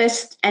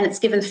 First, and it's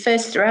given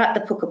first throughout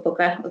the puka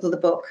of the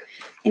book,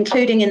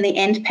 including in the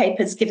end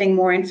papers giving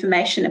more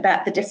information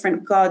about the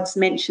different gods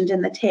mentioned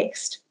in the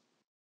text.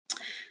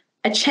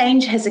 A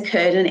change has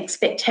occurred in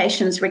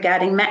expectations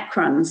regarding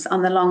macrons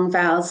on the long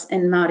vowels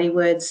in Māori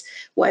words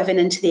woven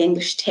into the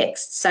English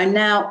text. So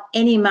now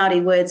any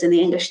Māori words in the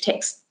English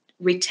text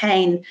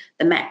retain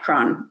the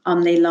macron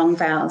on the long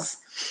vowels.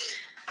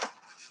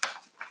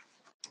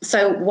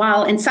 So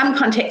while in some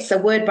contexts a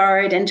word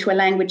borrowed into a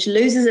language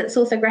loses its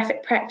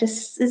orthographic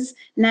practices,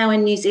 now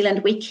in New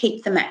Zealand we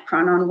keep the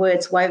macron on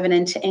words woven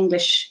into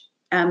English,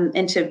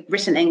 into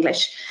written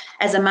English,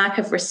 as a mark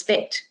of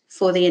respect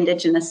for the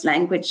indigenous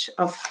language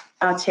of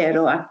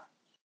Aotearoa.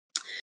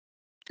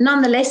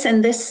 Nonetheless,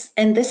 in this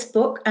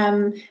book,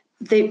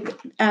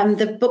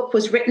 the book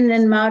was written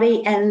in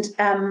Māori, and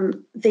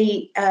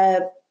the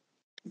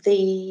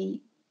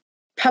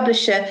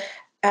publisher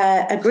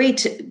agreed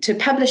to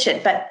publish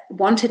it, but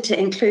wanted to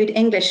include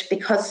English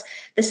because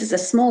this is a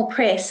small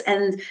press,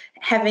 and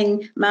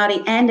having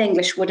Māori and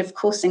English would, of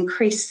course,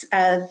 increase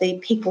the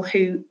people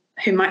who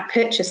might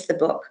purchase the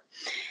book.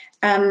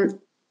 And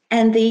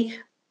the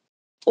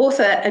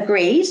author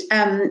agreed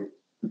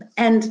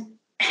and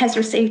has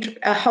received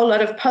a whole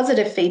lot of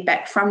positive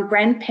feedback from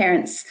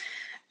grandparents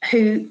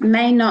who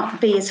may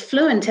not be as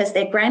fluent as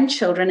their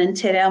grandchildren in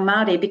Te Reo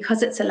Māori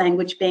because it's a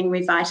language being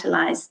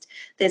revitalised.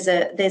 There's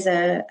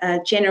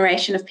a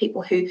generation of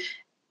people who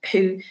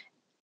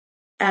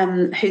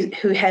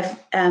have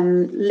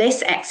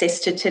less access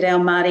to Te Reo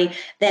Māori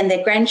than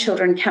their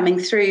grandchildren coming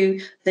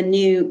through the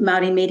new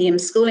Māori medium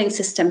schooling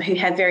system who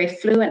have very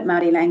fluent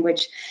Māori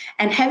language.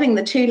 And having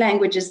the two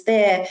languages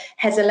there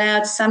has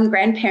allowed some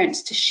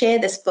grandparents to share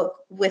this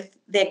book with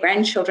their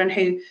grandchildren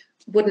who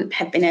wouldn't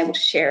have been able to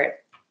share it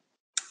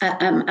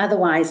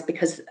otherwise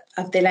because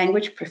of their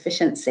language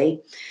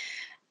proficiency.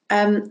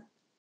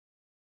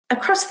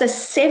 Across the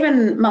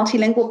 7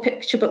 multilingual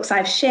picture books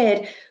I've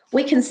shared,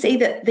 we can see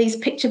that these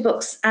picture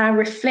books are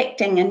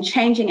reflecting and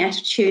changing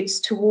attitudes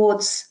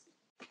towards,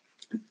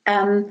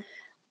 and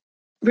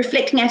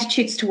reflecting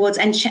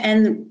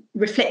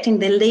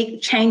the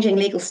changing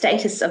legal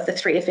status of the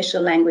 3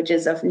 official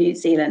languages of New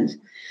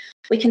Zealand.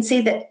 We can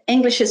see that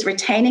English is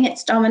retaining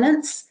its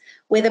dominance,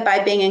 whether by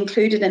being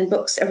included in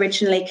books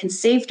originally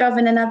conceived of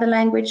in another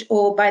language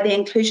or by the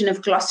inclusion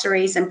of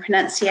glossaries and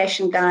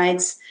pronunciation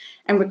guides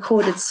and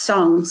recorded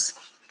songs.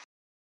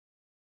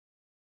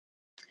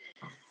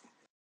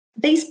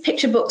 These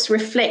picture books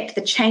reflect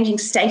the changing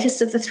status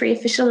of the 3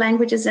 official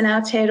languages in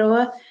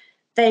Aotearoa.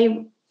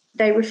 They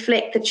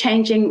reflect the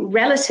changing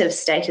relative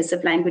status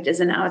of languages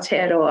in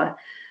Aotearoa.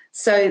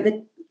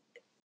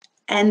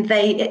 And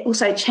they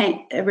also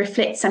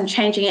reflect some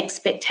changing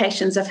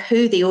expectations of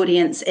who the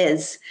audience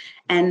is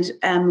and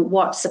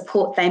what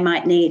support they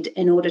might need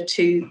in order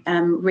to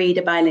read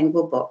a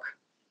bilingual book.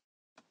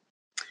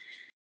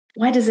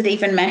 Why does it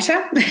even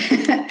matter?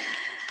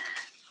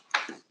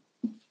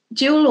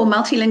 Dual or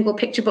multilingual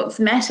picture books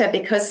matter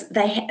because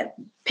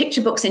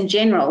picture books in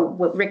general,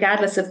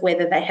 regardless of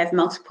whether they have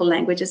multiple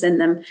languages in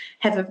them,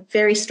 have a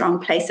very strong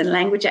place in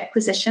language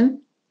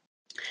acquisition.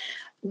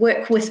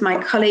 Work with my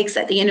colleagues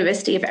at the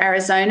University of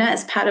Arizona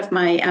as part of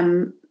my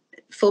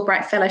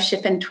Fulbright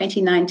Fellowship in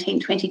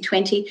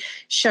 2019-2020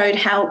 showed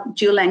how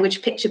dual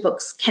language picture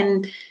books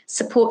can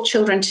support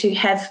children to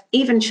have,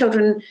 even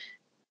children,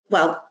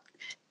 well,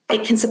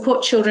 it can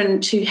support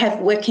children to have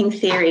working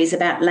theories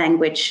about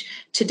language,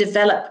 to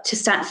develop, to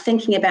start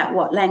thinking about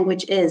what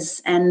language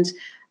is and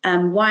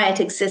why it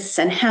exists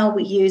and how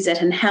we use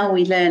it and how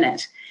we learn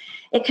it.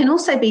 It can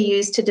also be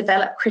used to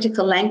develop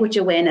critical language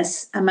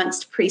awareness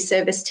amongst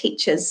pre-service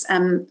teachers.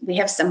 We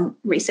have some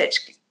research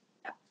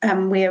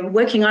we're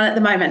working on at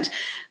the moment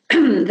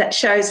that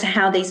shows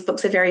how these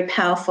books are very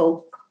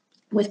powerful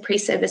with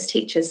pre-service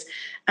teachers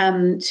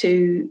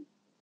to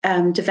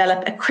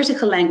develop a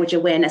critical language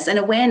awareness, an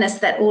awareness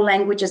that all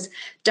languages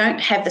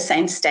don't have the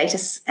same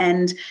status,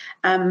 and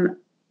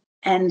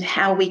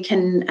how we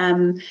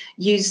can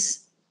use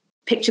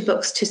picture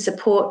books to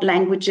support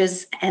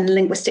languages and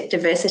linguistic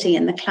diversity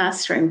in the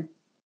classroom.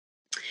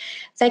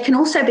 They can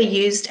also be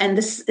used, and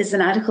this is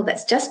an article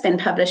that's just been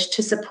published,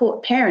 to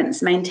support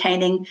parents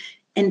maintaining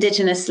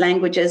indigenous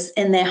languages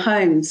in their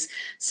homes.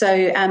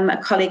 So a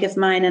colleague of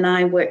mine and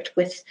I worked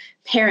with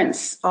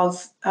parents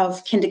of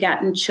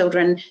kindergarten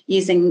children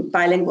using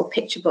bilingual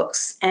picture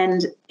books,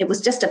 and it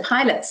was just a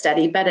pilot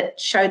study, but it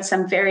showed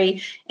some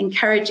very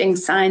encouraging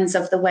signs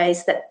of the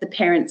ways that the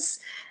parents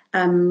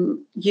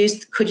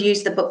could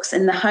use the books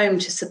in the home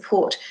to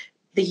support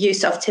the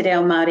use of Te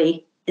Reo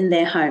Māori in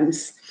their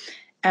homes,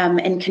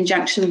 in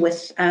conjunction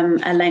with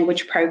a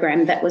language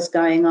program that was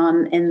going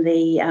on in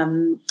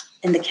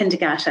the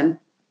kindergarten.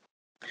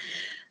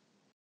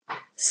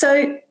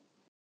 So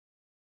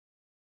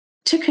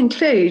to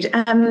conclude,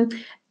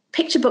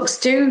 picture books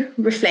do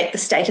reflect the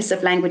status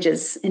of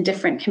languages in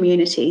different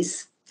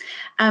communities.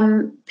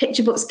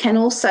 Picture books can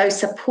also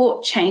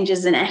support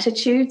changes in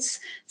attitudes,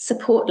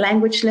 support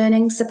language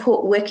learning,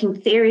 support working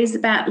theories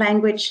about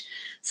language,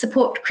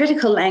 support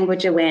critical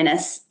language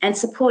awareness, and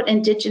support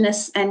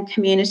Indigenous and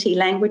community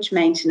language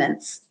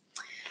maintenance.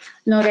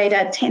 Nō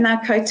reira,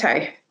 tēnā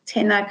koutou,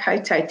 tēnā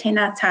koutou,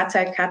 tēnā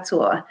tātou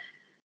katoa.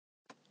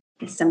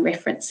 There's some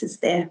references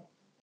there,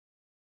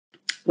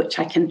 which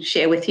I can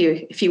share with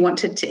you. If you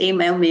wanted to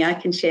email me, I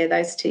can share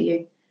those to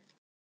you.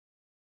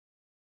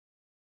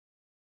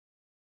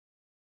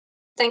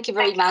 Thank you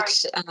very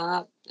much,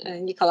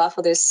 Nicola,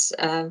 for this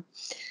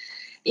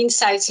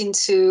insight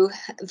into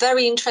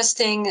very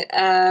interesting,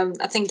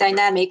 I think,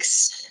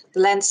 dynamics, the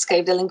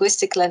landscape, the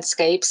linguistic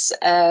landscapes.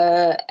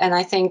 And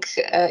I think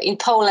in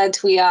Poland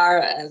we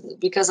are,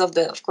 because of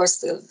of course,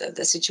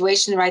 the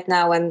situation right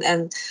now and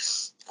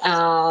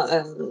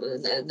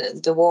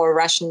the war,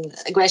 Russian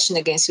aggression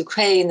against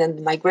Ukraine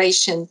and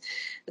migration,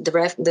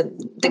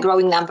 the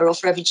growing number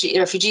of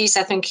refugees,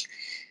 I think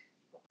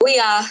we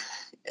are,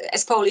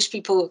 as Polish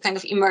people, kind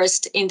of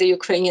immersed in the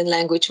Ukrainian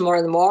language more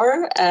and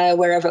more,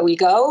 wherever we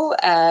go,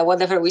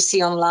 whatever we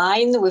see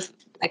online, with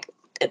like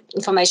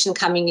information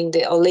coming in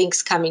or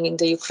links coming in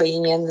the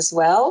Ukrainian as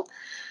well,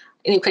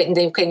 in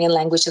the Ukrainian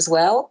language as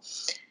well.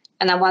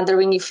 And I'm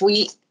wondering if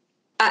we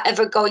are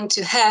ever going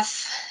to have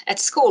at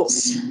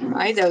schools,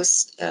 right,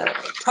 those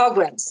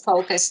programs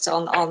focused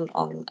on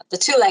the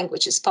two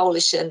languages,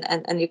 Polish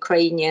and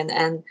Ukrainian,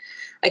 and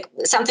like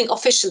something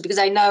official, because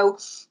I know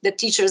that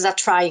teachers are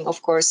trying,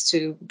 of course,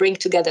 to bring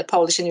together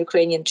Polish and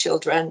Ukrainian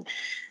children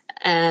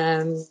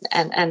and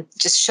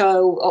just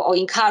show or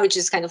encourage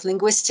this kind of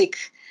linguistic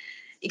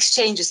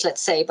exchanges,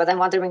 let's say. But I'm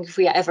wondering if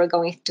we are ever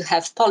going to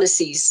have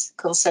policies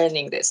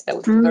concerning this. That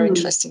would be very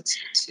interesting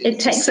It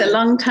takes a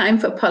long time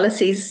for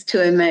policies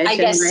to emerge, I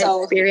guess in my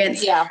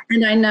experience. Yeah.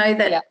 And I know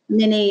that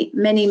many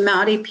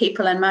Māori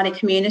people and Māori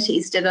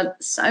communities did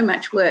so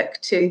much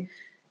work to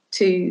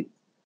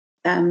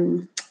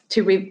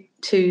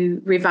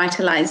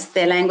revitalize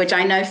their language.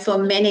 I know for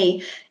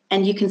many,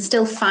 and you can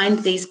still find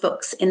these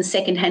books in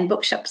secondhand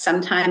bookshops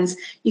sometimes,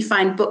 you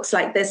find books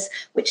like this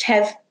which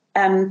have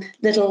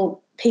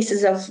little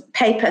pieces of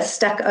paper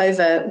stuck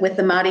over with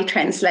the Māori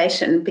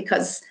translation,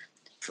 because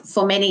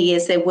for many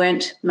years there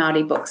weren't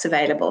Māori books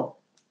available.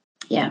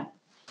 Yeah.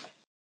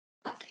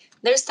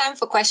 There's time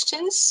for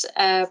questions,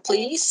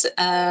 please.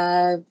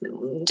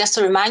 Just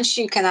to remind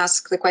you, you can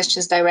ask the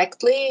questions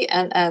directly,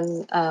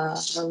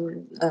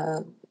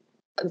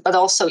 but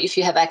also if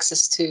you have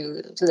access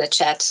to the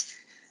chat.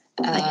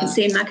 I can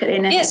see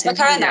Macarena. Yes,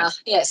 Macarena.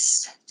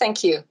 Yes,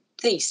 thank you.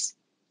 Please.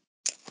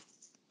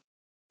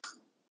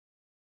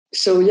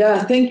 So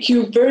yeah, thank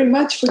you very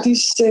much for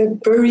this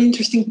very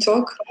interesting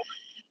talk.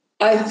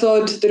 I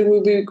thought that it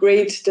would be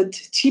great that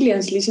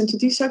Chileans listen to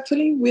this.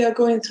 Actually, we are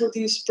going through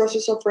this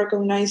process of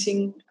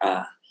recognizing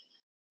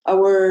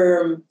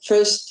our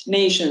First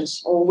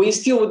Nations, or we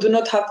still do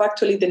not have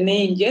actually the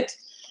name yet,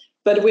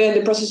 but we are in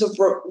the process of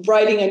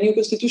writing a new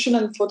constitution,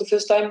 and for the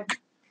first time,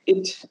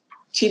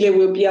 Chile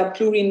will be a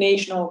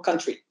plurinational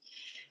country.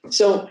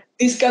 So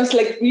this comes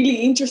like really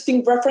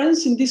interesting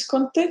reference in this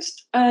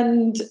context,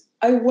 and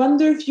I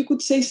wonder if you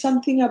could say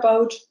something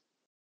about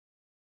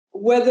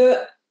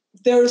whether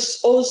there's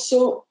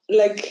also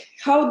like,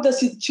 how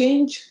does it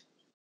change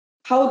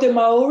how the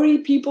Maori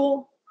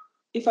people,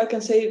 if I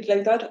can say it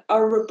like that,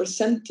 are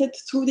represented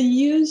through the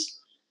years?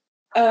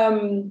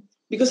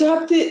 because I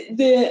have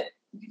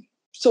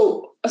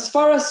so as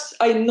far as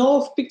I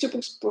know of picture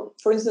books,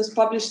 for instance,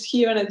 published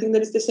here, and I think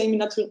that is the same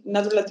in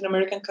other Latin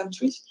American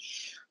countries,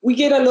 we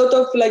get a lot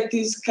of like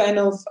these kind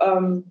of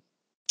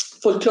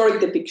folkloric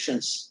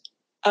depictions.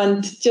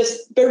 And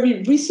just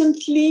very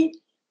recently,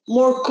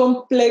 more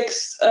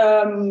complex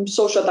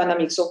social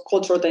dynamics or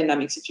cultural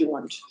dynamics, if you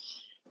want.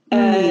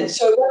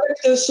 So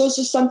there's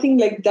also something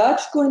like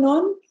that going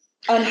on,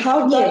 and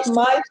how that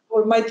might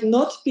or might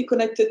not be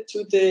connected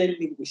to the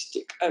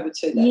linguistic, I would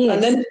say that.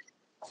 Yes.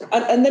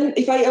 And then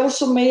if I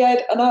also may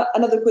add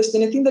another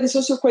question, I think that is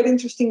also quite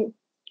interesting,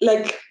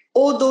 like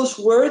all those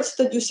words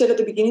that you said at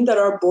the beginning that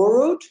are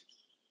borrowed,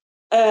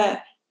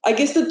 I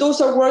guess that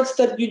those are words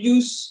that you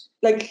use,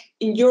 like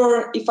in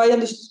your, if I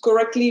understood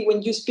correctly,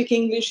 when you speak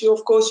English, you,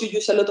 of course, you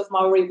use a lot of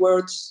Maori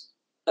words,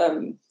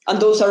 and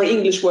those are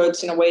English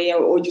words in a way,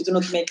 or you do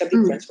not make a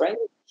difference, right?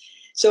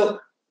 So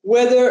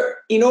whether,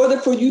 in order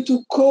for you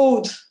to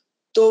code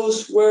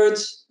those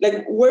words,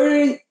 like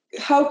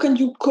how can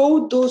you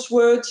code those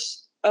words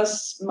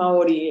as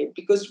Maori?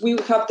 Because we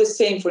have the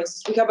same, for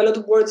instance, we have a lot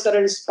of words that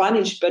are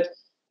Spanish, but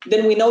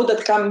then we know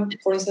that come,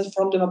 for instance,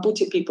 from the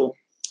Mapuche people.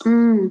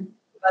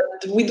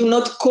 But we do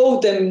not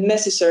code them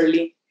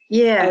necessarily.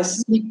 Yeah.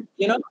 As,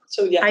 you know?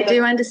 So yeah. I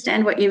do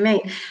understand what you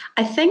mean.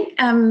 I think,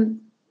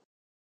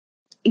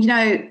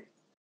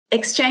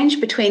 exchange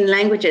between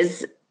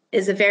languages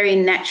is a very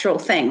natural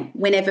thing.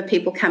 Whenever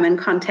people come in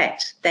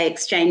contact, they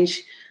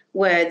exchange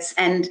words,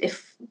 and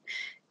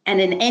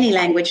in any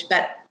language,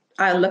 but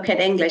I'll look at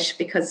English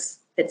because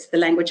it's the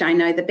language I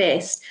know the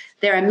best.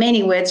 There are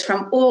many words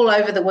from all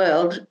over the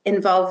world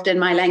involved in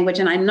my language,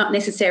 and I'm not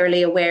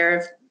necessarily aware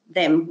of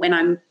them when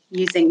I'm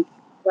using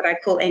what I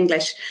call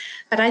English.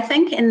 But I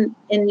think in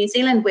New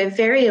Zealand, we're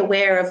very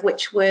aware of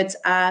which words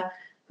are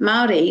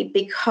Māori,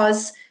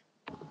 because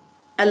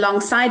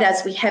alongside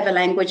us, we have a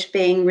language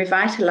being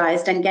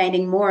revitalized and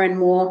gaining more and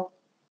more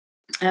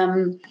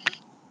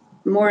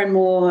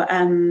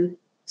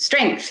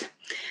strength.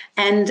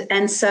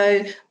 And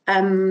so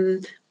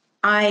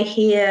I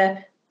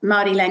hear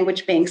Māori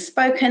language being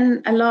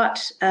spoken a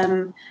lot,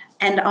 and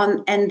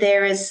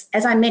there is,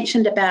 as I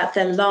mentioned about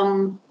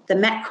the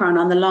macron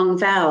on the long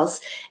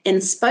vowels in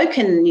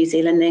spoken New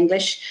Zealand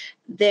English,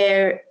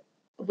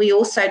 we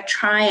also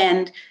try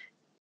and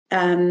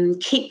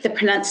keep the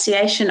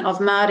pronunciation of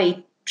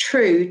Māori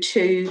true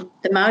to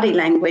the Māori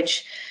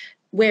language,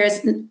 whereas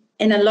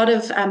in a lot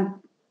of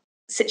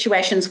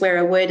situations where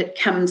a word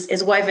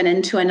is woven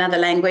into another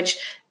language,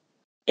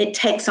 it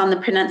takes on the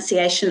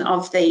pronunciation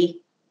of the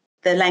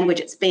language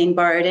it's being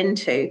borrowed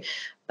into.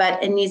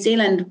 But in New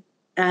Zealand,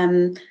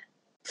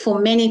 for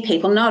many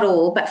people, not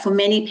all, but for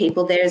many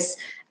people, there's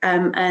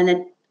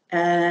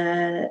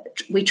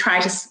we try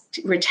to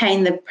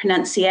retain the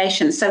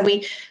pronunciation. So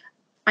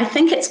I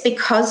think it's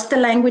because the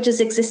language is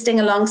existing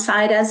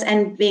alongside us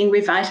and being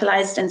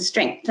revitalized and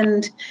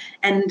strengthened,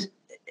 and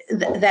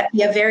that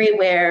we are very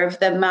aware of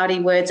the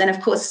Māori words. And of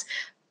course,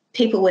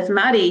 people with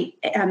Māori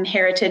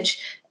heritage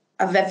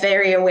are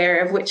very aware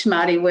of which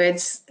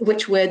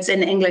words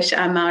in English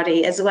are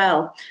Māori as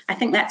well. I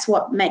think that's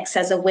what makes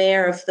us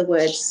aware of the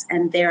words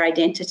and their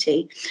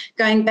identity.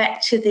 Going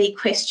back to the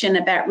question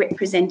about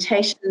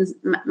representations,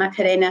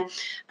 Macarena,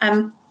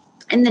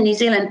 in the New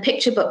Zealand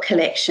picture book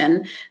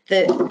collection,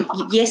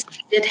 yes,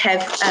 we did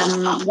have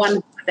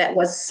one that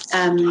was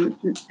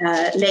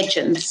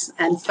legends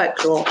and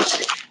folklore,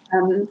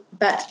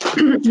 but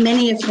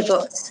many of the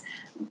books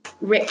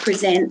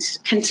represent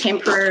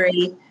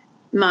contemporary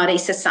Māori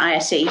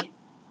society,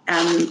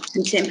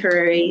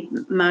 contemporary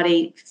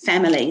Māori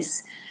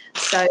families.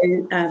 So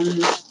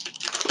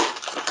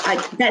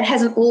that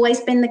hasn't always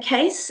been the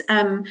case,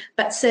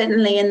 but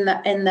certainly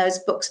in those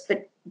books,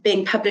 but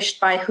being published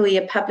by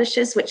Huia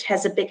Publishers, which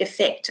has a big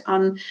effect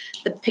on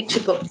the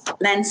picture book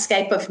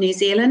landscape of New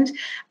Zealand,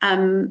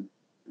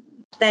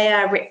 they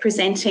are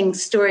representing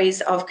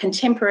stories of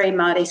contemporary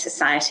Māori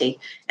society.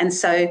 And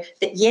so,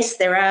 yes,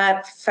 there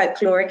are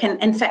folkloric,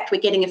 and in fact, we're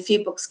getting a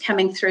few books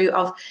coming through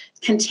of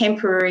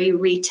contemporary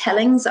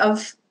retellings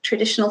of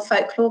traditional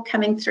folklore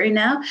coming through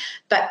now.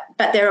 But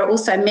there are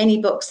also many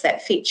books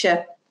that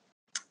feature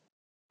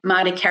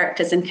Māori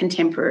characters in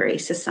contemporary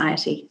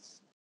society.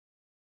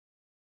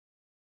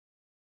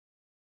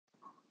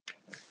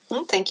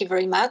 Thank you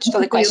very much for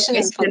the question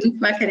and for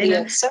the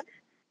answer.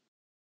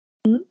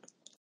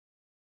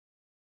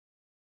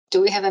 Do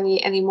we have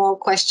any more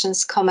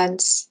questions,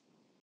 comments?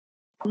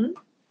 I'm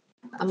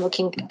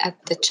looking at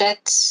the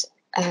chat.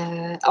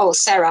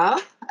 Sarah.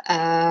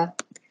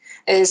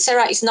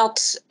 Sarah is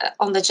not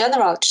on the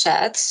general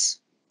chat,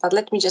 but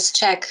let me just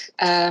check.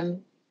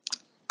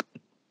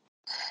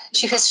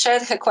 She has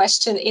shared her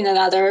question in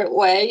another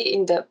way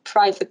in the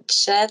private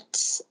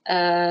chat,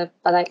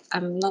 but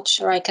I'm not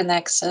sure I can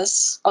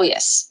access. Oh,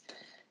 yes.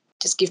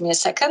 Just give me a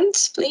second,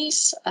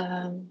 please.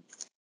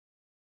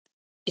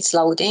 It's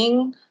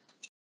loading.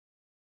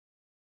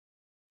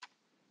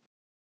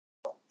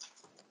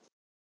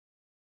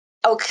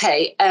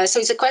 Okay, so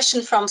it's a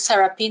question from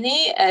Sarah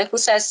Pinney, who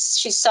says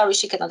she's sorry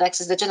she cannot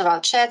access the general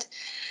chat,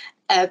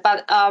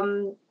 but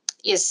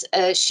Yes.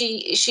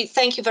 She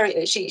thank you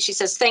very. She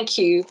says thank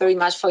you very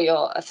much for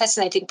your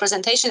fascinating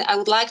presentation. I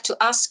would like to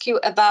ask you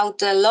about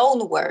the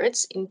loan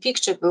words in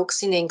picture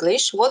books in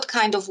English. What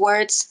kind of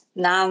words,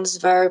 nouns,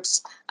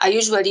 verbs are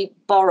usually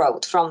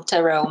borrowed from Te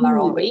Reo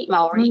Maori?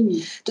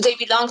 Do they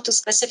belong to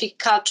specific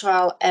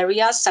cultural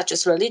areas such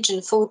as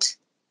religion, food,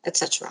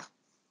 etc.?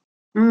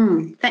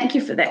 Thank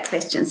you for that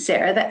question,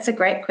 Sarah. That's a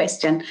great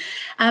question.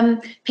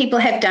 People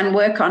have done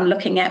work on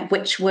looking at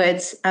which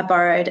words are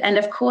borrowed. And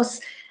of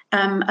course,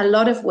 a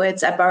lot of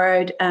words are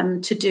borrowed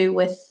to do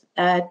with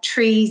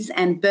trees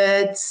and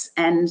birds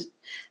and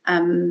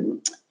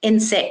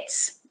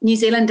insects. New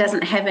Zealand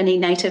doesn't have any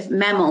native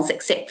mammals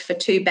except for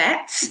 2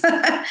 bats.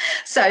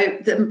 So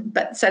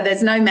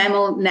there's no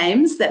mammal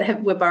names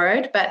that were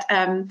borrowed, but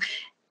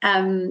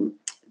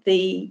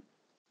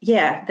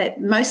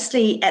that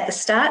mostly at the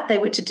start they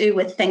were to do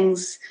with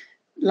things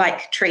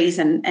like trees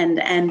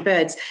and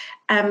birds.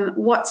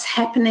 What's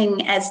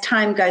happening as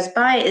time goes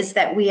by is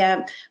that we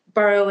are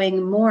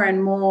borrowing more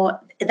and more.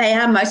 They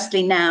are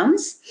mostly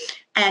nouns,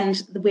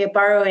 and we're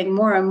borrowing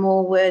more and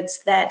more words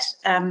that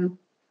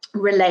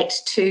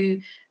relate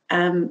to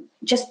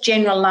just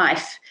general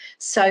life.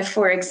 So,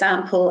 for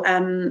example,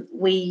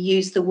 we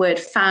use the word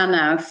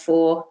whānau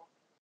for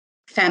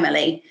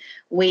family.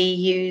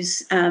 We're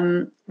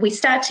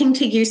starting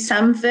to use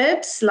some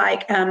verbs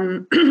like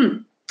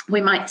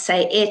we might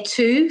say e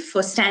tū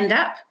for stand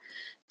up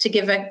to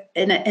give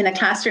in a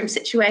classroom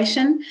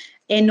situation,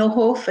 e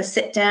noho for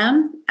sit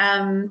down.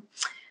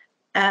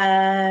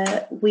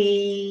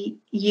 We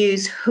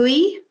use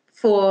hui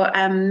for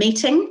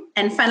meeting,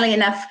 and funnily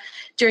enough,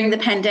 during the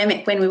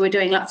pandemic when we were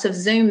doing lots of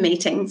Zoom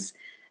meetings,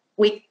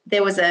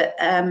 there was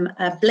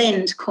a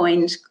blend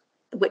coined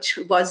which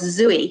was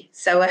zui.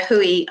 So a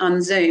hui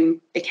on Zoom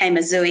became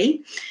a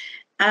zui.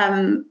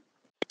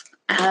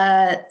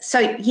 So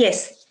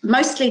yes,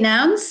 mostly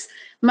nouns,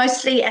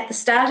 mostly at the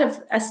start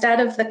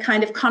of the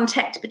kind of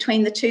contact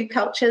between the 2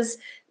 cultures.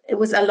 It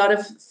was a lot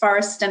of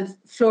forest and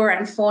flora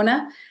and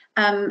fauna,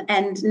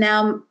 and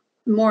now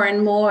more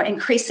and more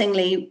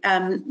increasingly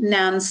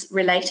nouns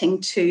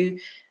relating to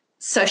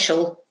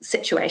social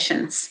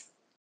situations.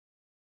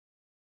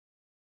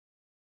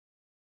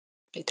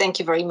 Thank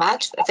you very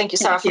much. Thank you,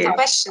 Sarah, for the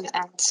question.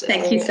 And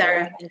thank you,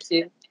 Sarah. Thank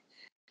you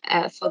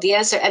for the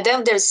answer. And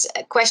then there's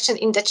a question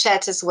in the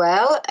chat as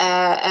well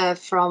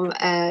from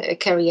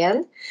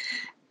Carrie-Anne.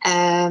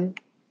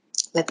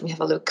 Let me have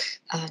a look.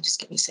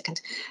 Just give me a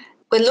second.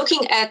 When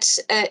looking at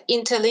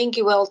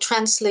interlingual,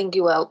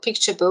 translingual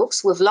picture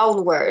books with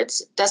loan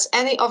words, does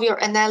any of your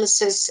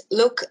analysis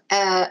look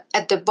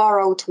at the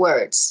borrowed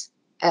words?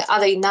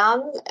 Are they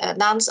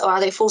nouns or are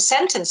they full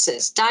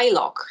sentences,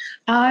 dialogue?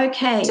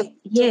 Okay, so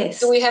yes.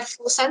 Do we have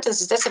full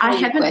sentences? That's a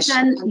very good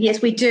question.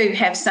 Yes, we do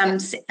have some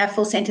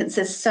full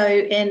sentences. So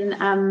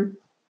in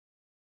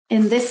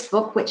this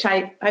book, which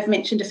I've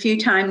mentioned a few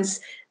times,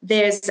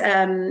 there's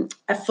a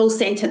full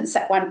sentence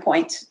at one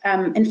point.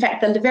 In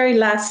fact, the very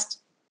last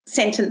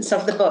sentence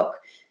of the book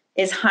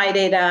is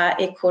haere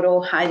e koro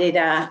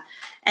haere.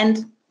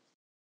 And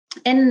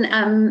in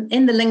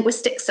the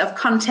linguistics of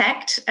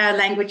contact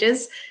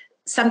languages,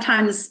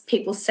 sometimes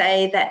people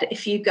say that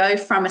if you go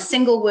from a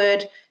single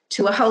word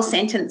to a whole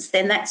sentence,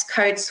 then that's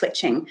code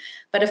switching.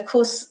 But of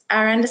course,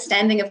 our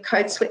understanding of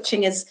code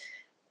switching is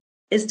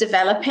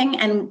developing,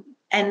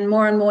 and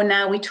more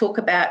now we talk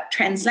about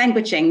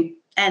translanguaging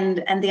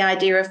and the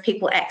idea of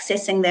people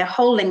accessing their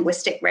whole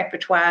linguistic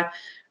repertoire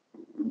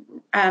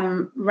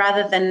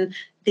rather than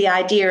the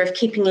idea of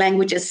keeping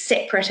languages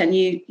separate and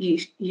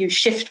you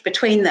shift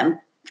between them,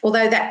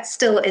 although that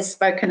still is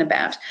spoken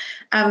about.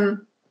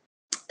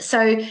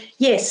 So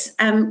yes,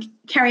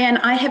 Carrie-Anne,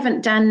 I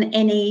haven't done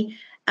any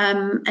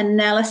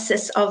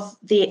analysis of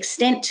the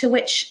extent to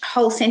which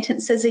whole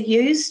sentences are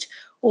used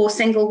or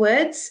single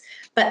words,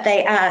 but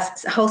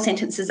whole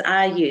sentences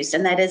are used,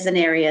 and that is an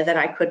area that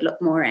I could look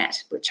more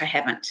at, which I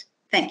haven't.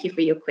 Thank you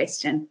for your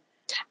question.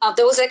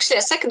 There was actually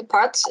a second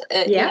part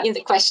in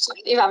the question,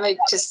 if I may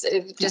just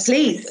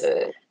please.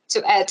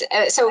 To add.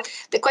 So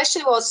the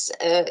question was,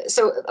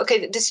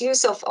 this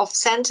use of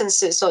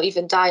sentences or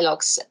even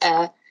dialogues,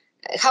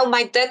 how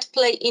might that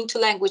play into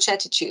language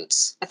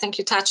attitudes? I think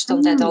you touched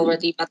on that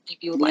already, but maybe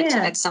you would like to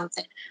add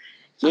something.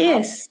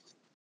 Yes.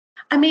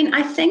 I mean,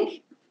 I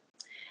think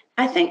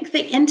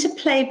the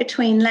interplay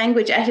between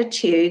language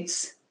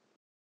attitudes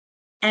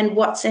and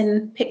what's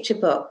in picture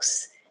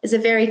books is a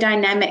very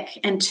dynamic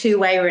and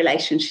two-way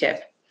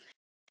relationship.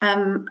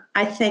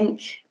 I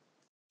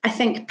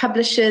think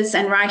publishers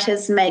and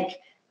writers make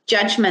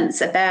judgments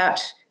about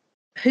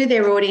who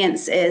their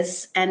audience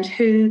is and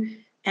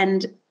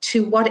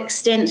to what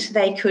extent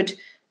they could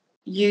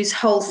use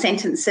whole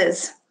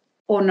sentences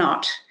or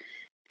not.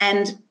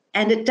 And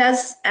it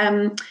does,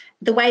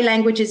 the way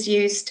language is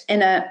used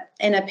in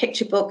a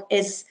picture book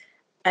is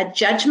a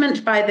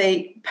judgment by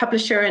the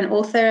publisher and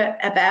author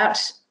about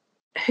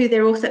who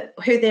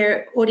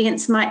their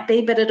audience might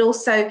be, but it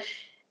also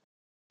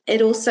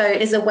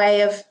is a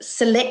way of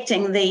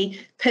selecting the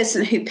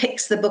person who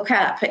picks the book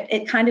up.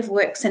 It kind of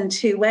works in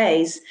two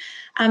ways.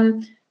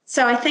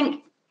 So I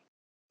think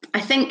I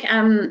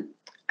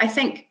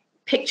think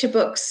picture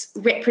books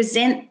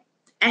represent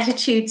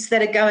attitudes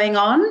that are going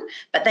on,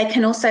 but they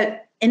can also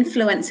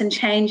influence and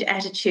change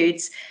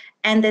attitudes.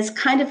 And there's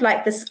kind of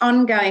like this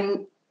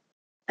ongoing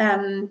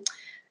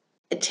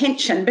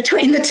tension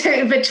between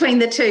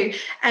the two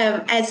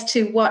as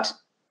to what.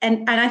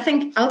 And I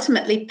think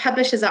ultimately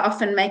publishers are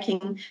often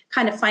making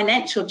kind of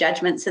financial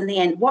judgments in the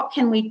end. What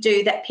can we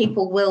do that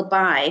people will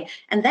buy?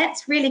 And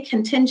that's really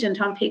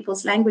contingent on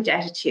people's language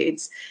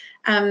attitudes.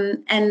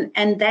 And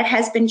that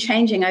has been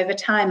changing over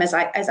time, as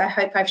I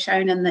hope I've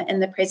shown in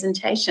the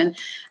presentation.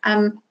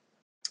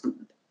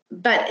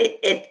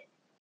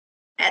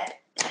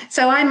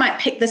 So I might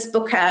pick this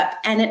book up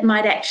and it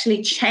might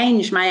actually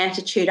change my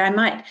attitude. I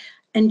might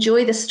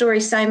enjoy the story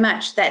so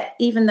much that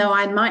even though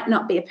I might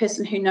not be a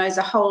person who knows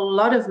a whole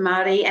lot of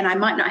Māori and I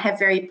might not have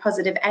very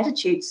positive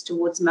attitudes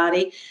towards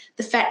Māori,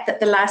 the fact that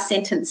the last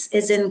sentence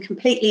is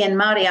completely in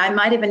Māori, I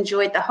might have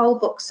enjoyed the whole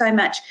book so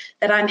much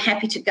that I'm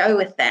happy to go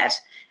with that.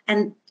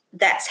 And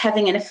that's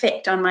having an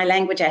effect on my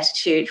language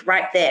attitude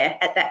right there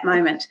at that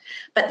moment.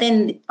 But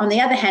then on the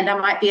other hand, I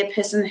might be a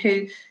person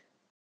who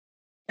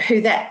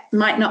that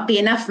might not be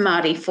enough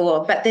Māori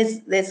for, but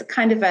there's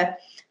kind of a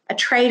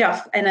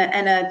trade-off and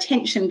a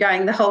tension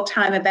going the whole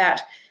time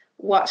about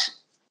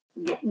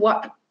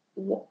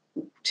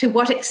to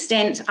what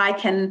extent I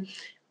can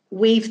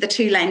weave the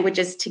two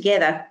languages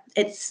together.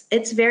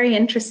 It's very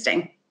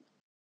interesting.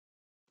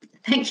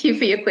 Thank you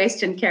for your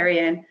question,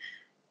 Carrie-Anne.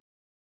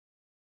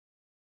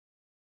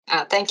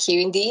 Thank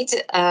you indeed.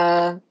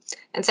 And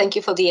thank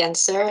you for the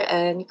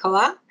answer,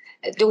 Nicola.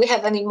 Do we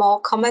have any more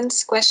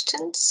comments,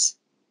 questions?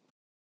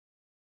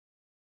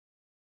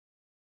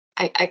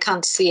 I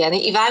can't see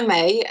any. If I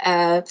may,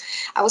 I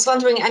was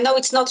wondering, I know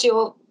it's not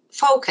your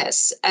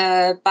focus,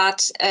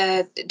 but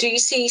do you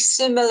see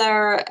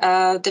similar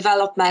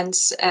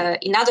developments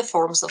in other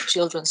forms of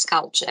children's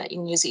culture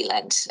in New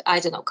Zealand? I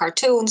don't know,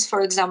 cartoons,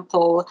 for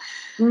example,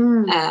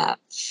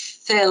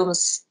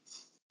 films.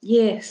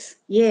 Yes.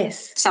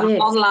 Some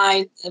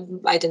online,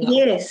 I don't know.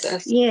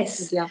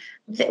 Yes. Yeah.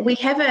 We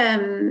have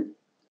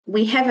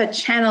a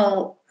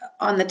channel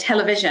on the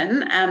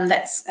television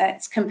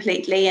that's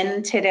completely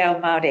in Te Reo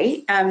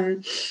Māori.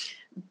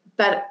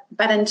 But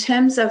in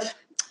terms of,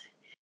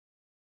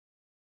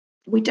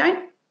 we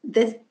don't,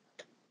 the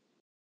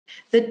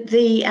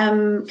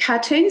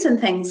cartoons and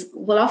things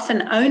will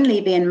often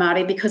only be in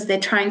Māori because they're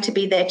trying to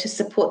be there to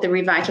support the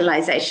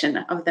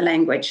revitalization of the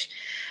language.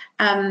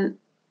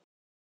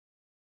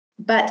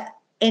 But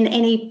in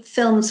any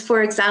films,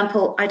 for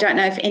example, I don't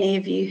know if any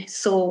of you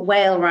saw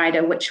Whale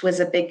Rider, which was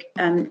a big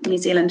New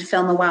Zealand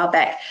film a while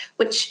back,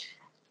 which,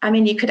 I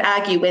mean, you could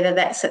argue whether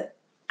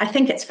I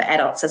think it's for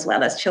adults as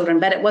well as children,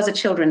 but it was a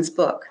children's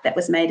book that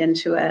was made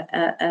into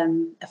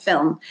a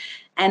film.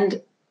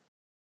 And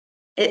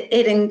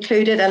it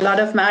included a lot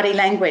of Māori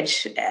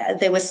language.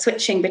 There was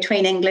switching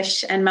between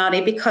English and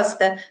Māori because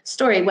the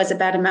story was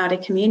about a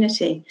Māori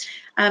community.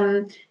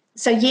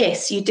 So,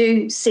 yes, you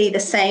do see the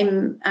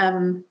same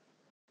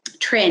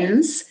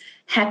trends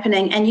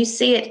happening, and you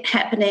see it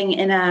happening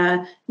in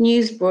our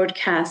news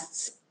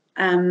broadcasts,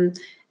 in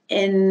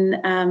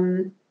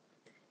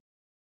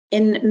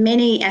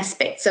many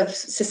aspects of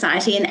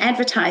society. In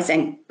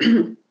advertising,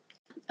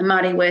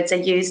 Māori words are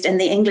used in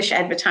the English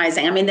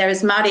advertising. I mean, there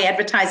is Māori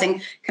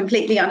advertising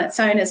completely on its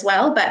own as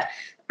well, but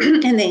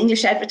in the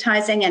English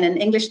advertising and in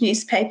English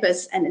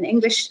newspapers and in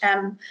English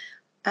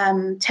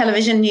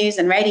television news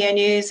and radio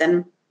news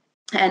and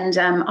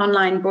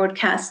online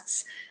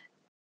broadcasts,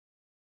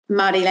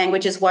 Māori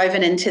language is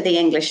woven into the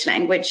English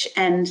language,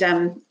 and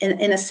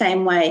in the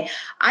same way.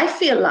 I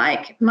feel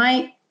like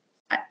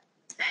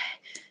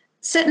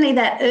certainly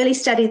that early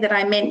study that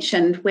I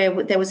mentioned,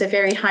 where there was a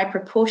very high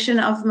proportion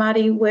of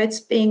Māori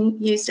words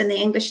being used in the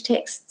English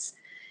texts,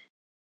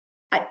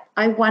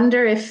 I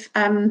wonder if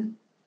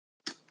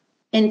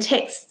in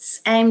texts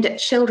aimed at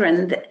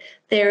children,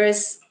 there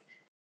is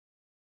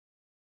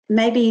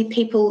maybe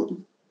people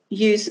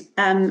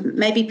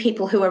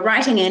who are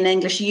writing in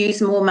English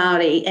use more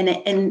Māori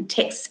in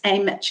texts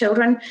aimed at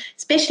children,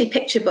 especially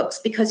picture books,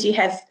 because you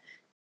have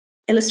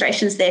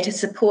illustrations there to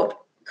support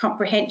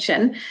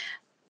comprehension.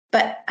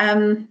 But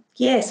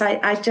yes,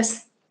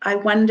 I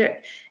wonder.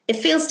 It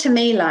feels to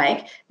me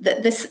like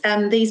that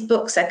these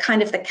books are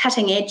kind of the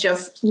cutting edge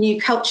of new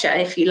culture,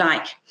 if you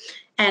like,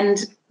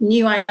 and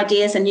new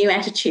ideas and new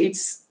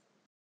attitudes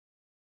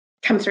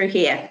come through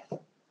here.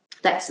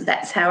 That's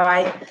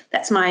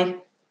my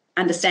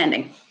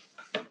understanding.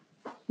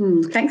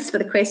 Thanks for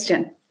the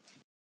question.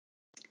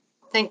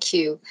 Thank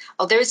you.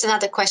 Oh, there is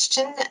another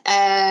question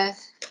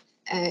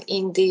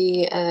in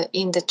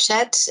the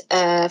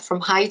chat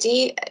from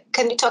Heidi.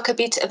 Can you talk a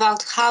bit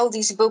about how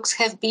these books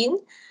have been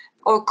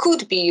or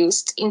could be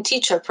used in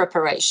teacher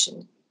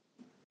preparation?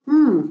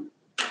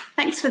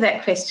 Thanks for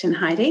that question,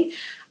 Heidi.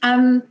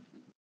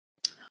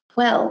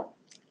 Well,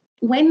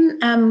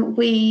 when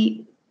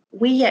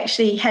we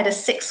actually had a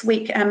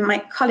 6-week, my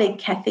colleague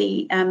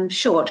Kathy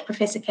Short,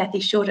 Professor Kathy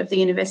Short of the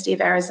University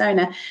of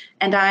Arizona,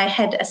 and I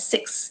had a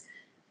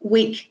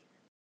 6-week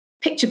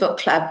picture book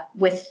club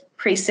with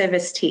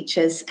pre-service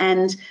teachers,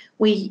 and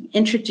we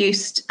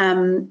introduced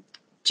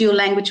dual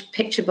language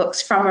picture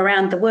books from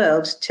around the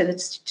world to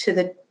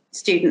the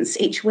students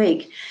each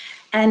week.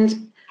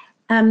 And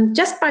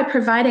just by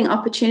providing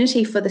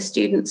opportunity for the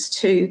students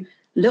to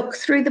look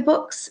through the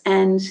books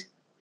and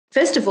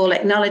first of all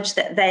acknowledge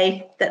that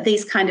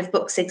these kind of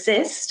books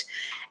exist,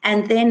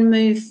 and then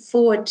move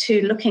forward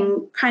to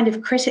looking kind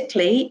of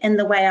critically in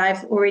the way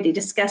I've already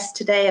discussed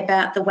today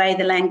about the way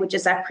the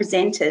languages are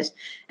presented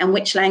and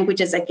which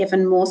languages are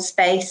given more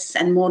space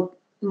and more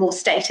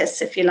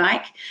status, if you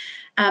like,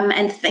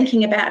 and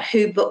thinking about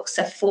who books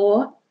are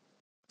for,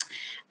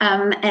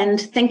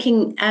 and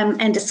thinking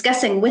and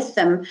discussing with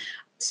them.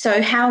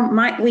 So how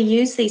might we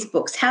use these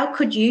books? How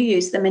could you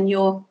use them in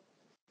your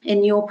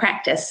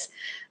practice?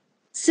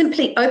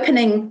 Simply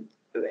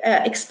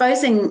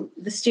exposing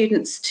the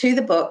students to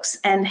the books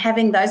and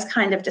having those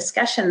kind of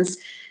discussions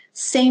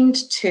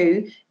seemed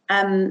to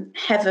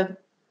have an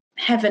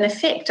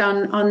effect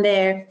on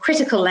their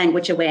critical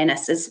language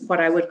awareness, is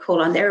what I would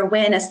call, on their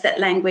awareness that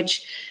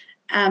languages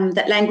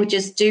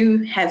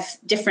do have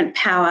different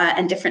power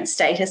and different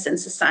status in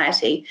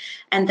society,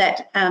 and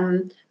that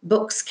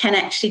books can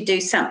actually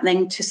do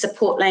something to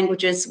support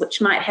languages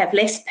which might have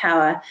less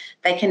power.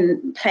 They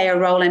can play a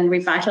role in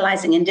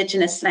revitalizing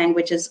indigenous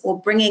languages, or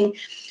bringing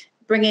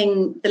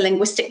the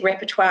linguistic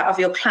repertoire of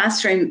your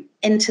classroom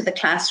into the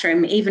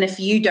classroom. Even if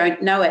you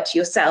don't know it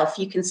yourself,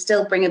 you can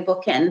still bring a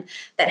book in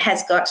that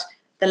has got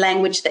the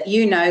language that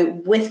you know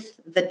with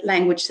the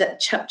language that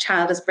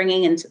child is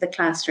bringing into the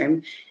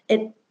classroom.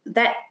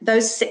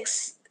 Those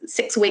six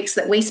weeks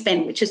that we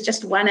spent, which is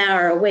just 1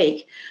 hour a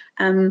week,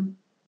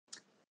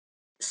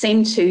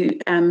 seem to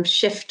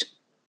shift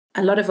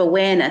a lot of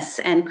awareness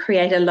and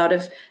create a lot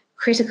of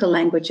critical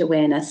language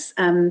awareness.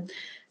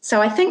 So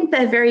I think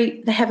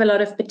they have a lot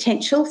of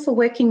potential for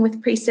working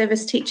with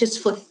pre-service teachers,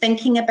 for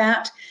thinking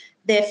about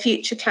their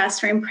future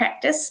classroom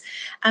practice.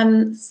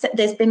 So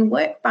there's been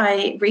work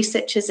by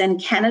researchers in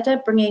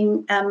Canada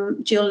bringing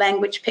dual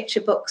language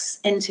picture books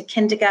into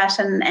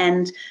kindergarten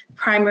and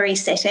primary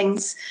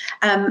settings,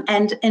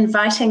 and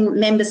inviting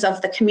members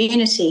of the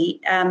community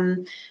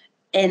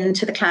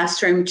into the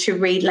classroom to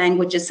read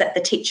languages that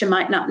the teacher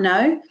might not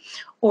know,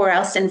 or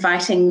else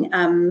inviting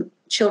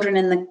children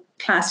in the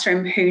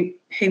classroom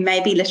who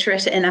may be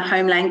literate in a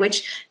home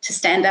language to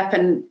stand up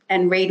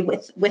and read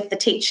with the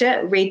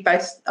teacher, read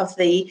both of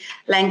the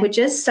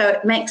languages. So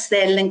it makes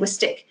their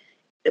linguistic,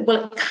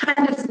 well, it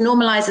kind of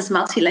normalizes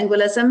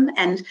multilingualism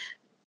and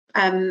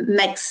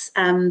makes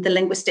the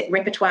linguistic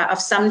repertoire of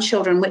some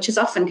children, which is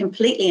often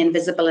completely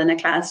invisible in a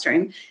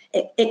classroom,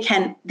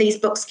 these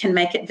books can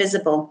make it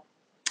visible.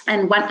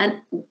 And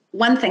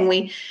one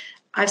thing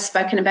I've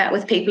spoken about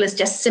with people is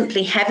just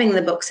simply having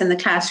the books in the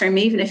classroom,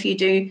 even if you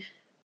do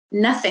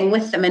nothing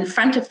with them in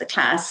front of the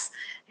class.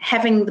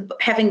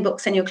 Having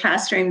books in your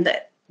classroom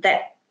that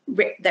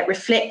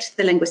reflect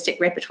the linguistic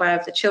repertoire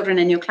of the children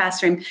in your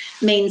classroom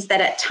means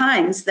that at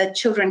times the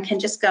children can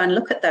just go and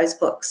look at those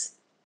books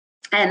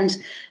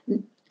and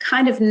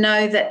kind of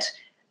know that,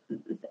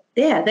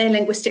 their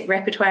linguistic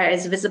repertoire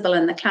is visible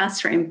in the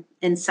classroom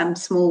in some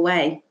small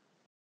way.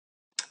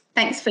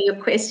 Thanks for your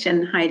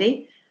question,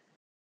 Heidi.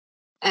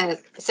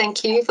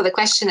 Thank you for the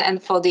question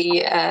and for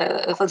the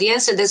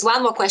answer. There's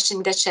one more question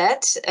in the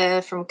chat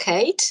from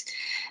Kate.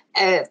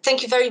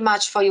 Thank you very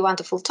much for your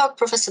wonderful talk,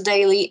 Professor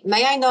Daly.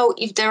 May I know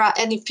if there are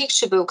any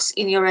picture books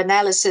in your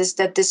analysis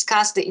that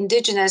discuss the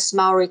indigenous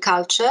Maori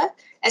culture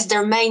as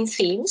their main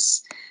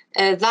themes,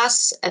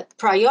 thus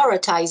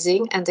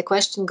prioritizing, and the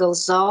question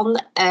goes on,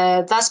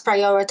 thus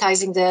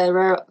prioritizing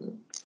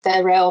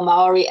the Reo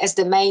Māori as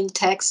the main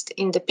text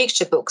in the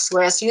picture books,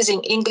 whereas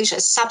using English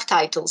as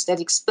subtitles that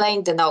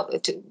explain the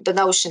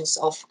notions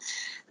of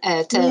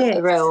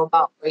Reo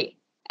Māori.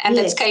 And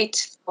that's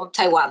Kate from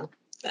Taiwan,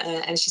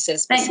 and she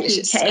says, "Thank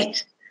you,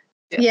 Kate."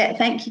 Yeah,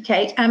 thank you,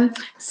 Kate.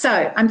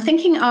 So I'm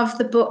thinking of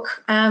the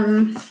book.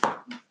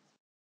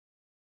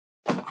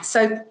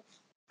 So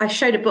I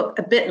showed a book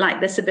a bit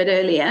like this a bit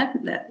earlier,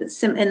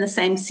 in the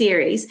same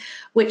series,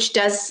 which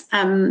does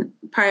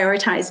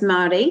prioritize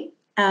Māori.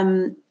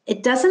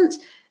 It doesn't,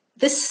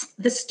 the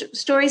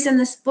stories in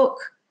this book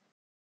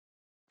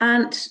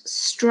aren't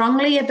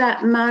strongly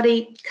about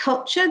Māori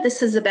culture.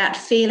 This is about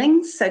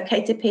feelings. So,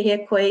 kei te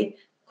pehea koe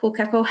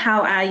kōkako,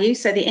 how are you?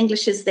 So the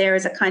English is there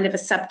as a kind of a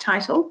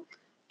subtitle,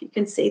 you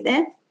can see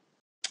there.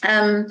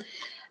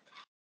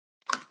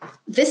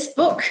 This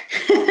book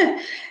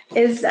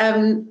is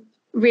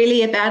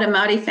really about a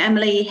Māori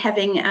family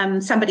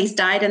having, somebody's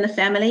died in the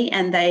family,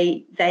 and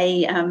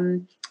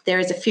there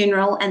is a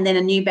funeral and then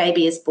a new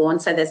baby is born.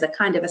 So there's a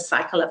kind of a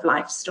cycle of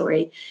life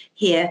story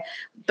here.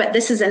 But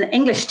this is an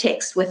English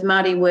text with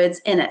Māori words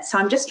in it. So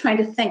I'm just trying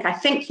to think. I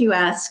think you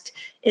asked,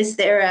 is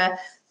there a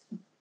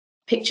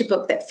picture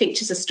book that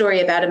features a story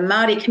about a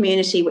Māori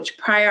community which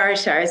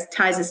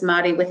prioritizes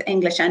Māori with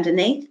English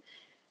underneath?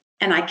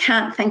 And I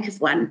can't think of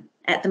one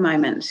at the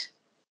moment.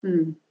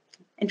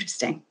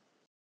 Interesting.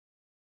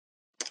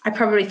 I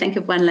probably think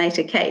of one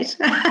later, Kate.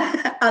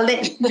 I'll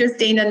let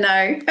Justina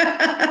know.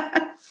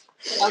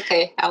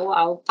 Okay,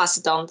 I'll pass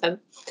it on then.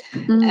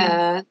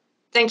 Mm.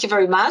 Thank you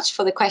very much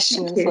for the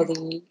question Thank and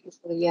for you.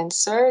 the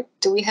answer.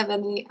 Do we have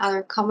any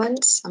other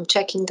comments? I'm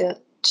checking the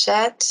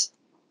chat.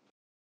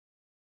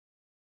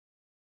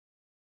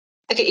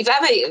 Okay, if I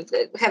may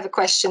have a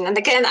question, and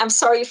again, I'm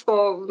sorry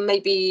for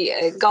maybe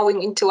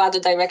going into other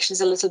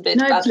directions a little bit.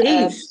 No, but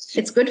please.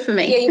 It's good for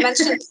me. Yeah, you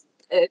mentioned,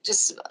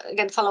 just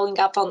again following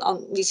up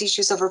on these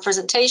issues of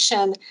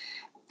representation.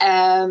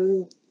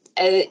 In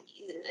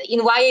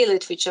YA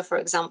literature, for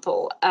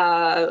example,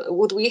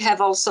 would we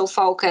have also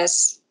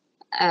focus,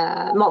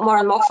 more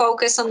and more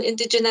focus on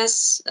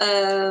indigenous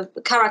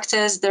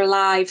characters, their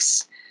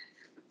lives?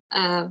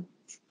 Do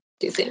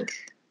you think?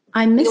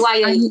 In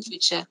YA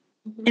literature.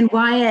 In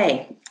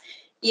YA?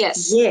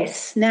 Yes.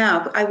 Yes.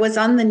 Now, I was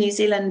on the New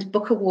Zealand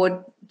Book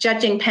Award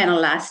judging panel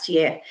last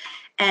year,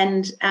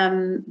 and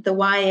the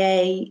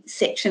YA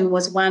section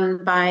was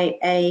won by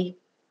a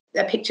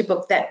picture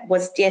book that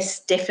was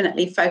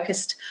definitely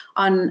focused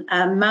on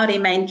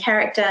Māori main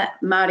character,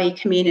 Māori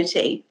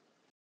community.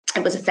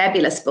 It was a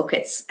fabulous book.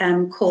 It's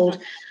called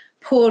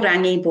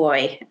Pōrangi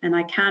Boy, and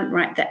I can't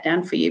write that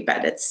down for you,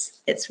 but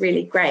it's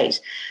really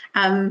great.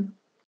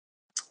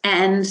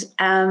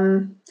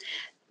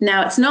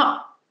 Now it's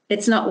not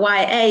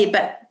YA,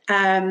 but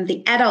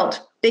the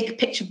adult big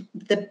picture,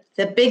 the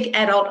big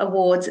adult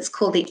awards, it's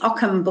called the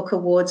Ockham Book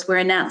Awards, were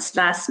announced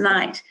last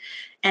night,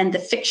 and the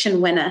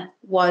fiction winner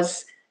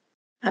was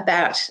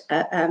about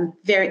by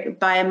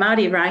a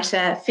Māori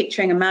writer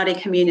featuring a Māori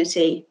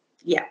community.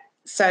 Yeah,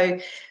 so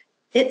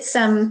it's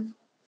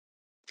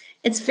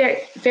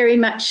very, very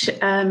much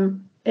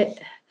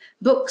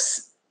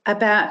books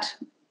by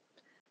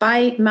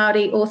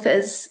Māori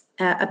authors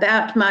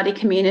about Māori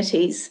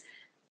communities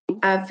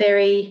are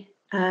very,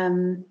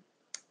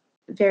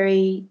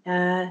 very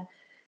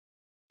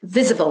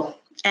visible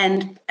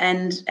and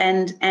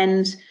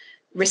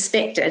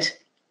respected,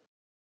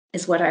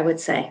 is what I would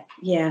say.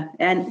 Yeah,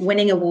 and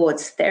winning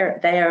awards. They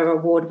are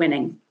award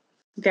winning,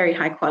 very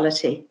high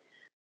quality.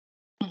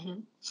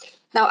 Mm-hmm.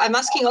 Now I'm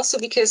asking also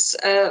because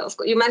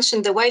you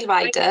mentioned The Whale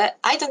Rider.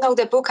 I don't know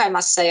the book, I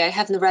must say. I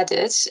haven't read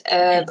it.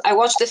 I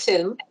watched the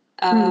film,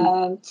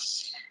 and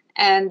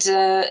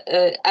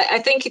I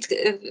think it.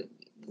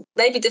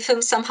 Maybe the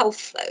film somehow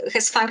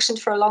has functioned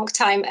for a long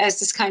time as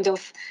this kind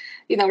of,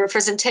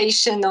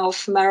 representation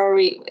of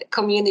Maori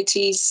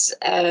communities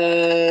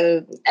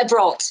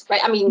abroad,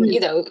 right? I mean,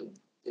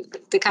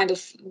 the kind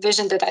of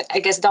vision that I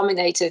guess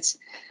dominated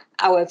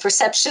our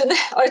perception,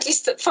 or at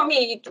least for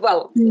me,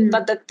 but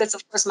that's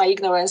of course my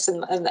ignorance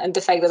and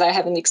the fact that I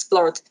haven't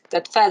explored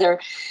that further.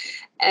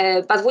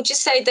 But would you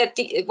say that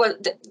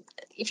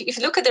if you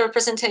look at the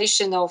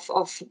representation of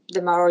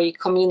the Maori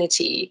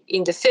community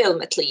in the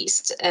film, at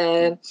least,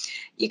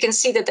 you can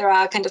see that there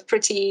are kind of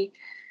pretty,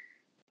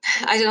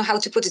 I don't know how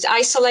to put it,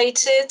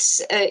 isolated.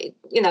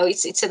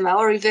 It's a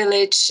Maori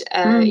village.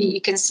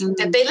 You can see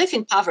that they live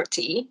in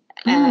poverty,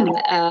 and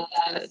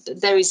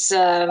there is.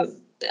 So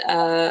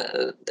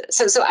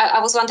I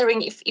was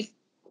wondering if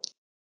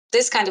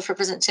this kind of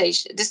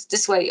representation,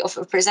 this way of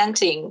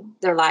representing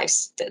their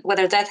lives,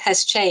 whether that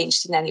has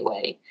changed in any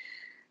way,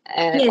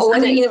 or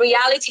whether in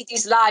reality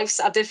these lives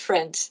are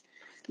different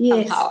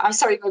somehow. I'm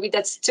sorry, maybe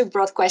that's too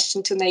broad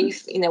question, too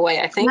naive in a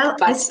way, I think. Well,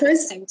 but I suppose at the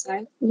same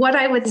time, what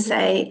I would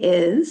say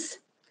is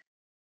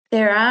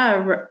there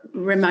are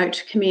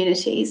remote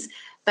communities,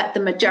 but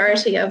the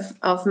majority of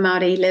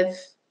Māori live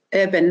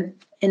in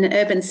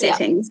urban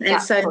settings,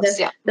 and so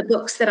the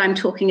books that I'm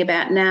talking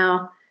about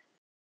now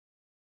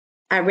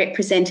are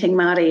representing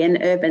Māori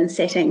in urban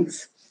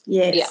settings.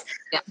 Yes,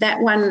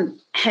 that one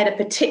had a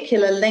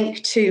particular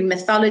link to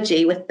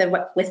mythology with the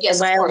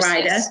whale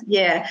rider. Yes.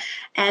 Yeah,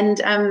 and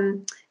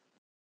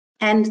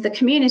the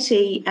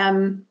community.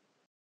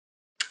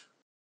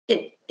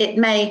 It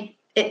may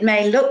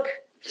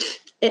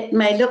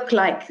look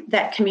like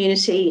that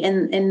community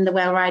in the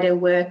whale rider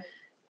were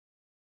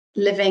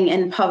living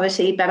in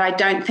poverty, but I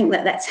don't think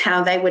that that's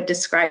how they would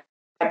describe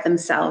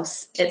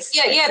themselves. It's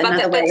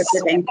another way of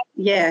living.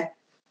 Yeah.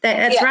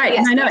 That's right.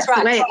 Yes, no, it's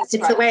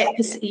the way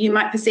you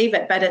might perceive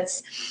it, but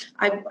it's.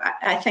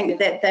 I think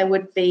that there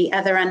would be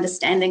other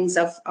understandings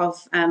of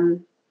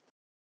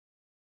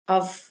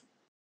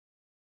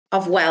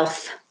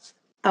wealth.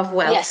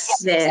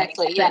 Yes, there.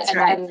 Exactly. Yeah,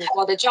 and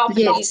what the job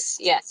is.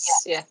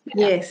 Yes. Yeah.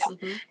 Yes.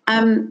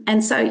 Mm-hmm.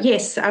 And so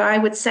yes, I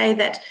would say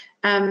that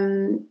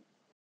that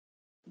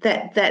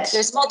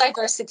there's more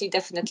diversity,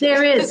 definitely.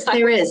 There is,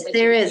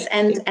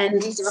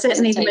 and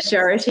certainly the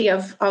majority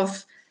of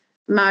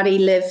Māori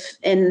live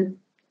in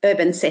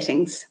urban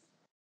settings.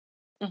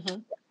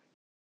 Mm-hmm.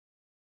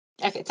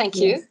 Okay, thank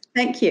you. Yes.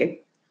 Thank you.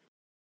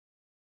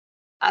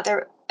 Are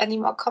there any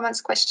more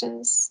comments,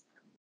 questions?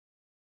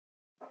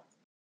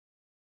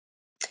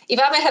 if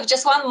I may have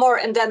just one more,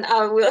 and then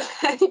I will,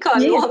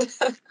 Nicola,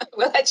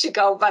 we'll let you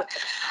go, but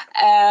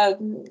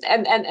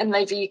and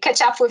maybe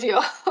catch up with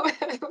you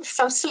with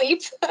some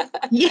sleep.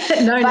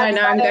 No,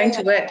 I'm going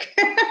to work.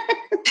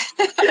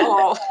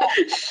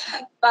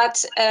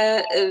 But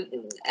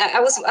I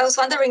was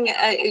wondering.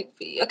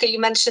 Okay, you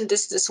mentioned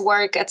this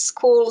work at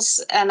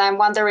schools, and I'm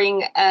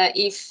wondering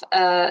if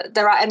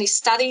there are any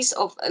studies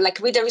of like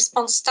reader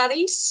response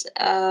studies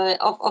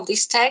of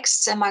these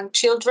texts among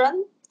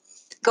children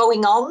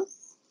going on.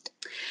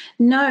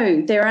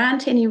 No, there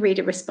aren't any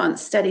reader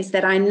response studies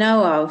that I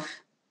know of.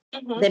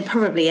 Mm-hmm. There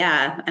probably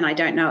are, and I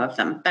don't know of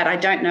them, but I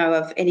don't know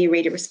of any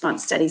reader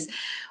response studies.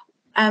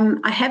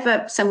 I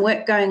have some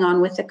work going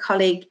on with a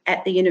colleague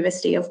at the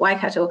University of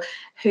Waikato,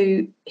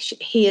 who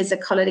he is a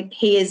colleague.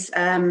 He is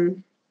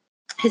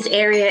his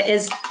area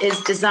is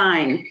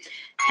design,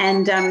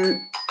 and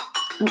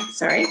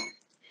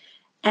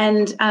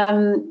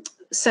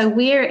so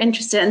we're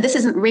interested, and this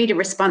isn't reader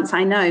response,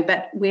 I know,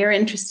 but we're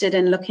interested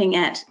in looking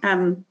at.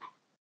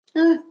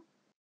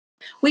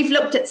 We've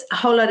looked at a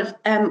whole lot of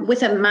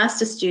with a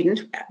master's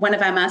student. One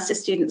of our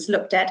master's students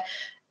looked at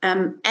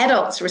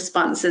adults'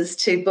 responses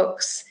to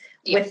books.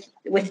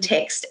 With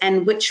text,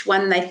 and which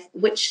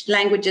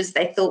languages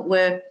they thought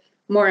were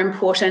more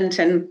important,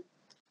 and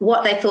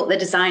what they thought the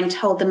design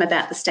told them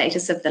about the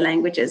status of the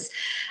languages.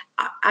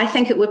 I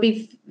think it would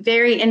be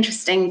very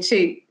interesting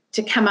to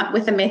come up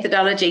with a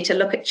methodology to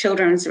look at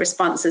children's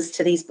responses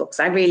to these books.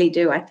 I really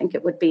do. I think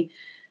it would be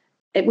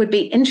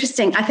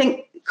interesting. I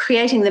think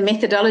creating the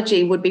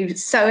methodology would be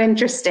so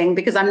interesting,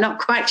 because I'm not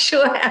quite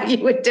sure how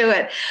you would do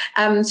it.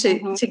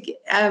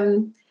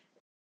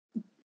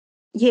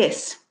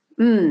 Yes.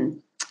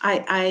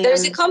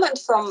 There's a comment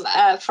from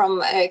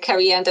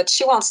Carrie Ann that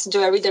she wants to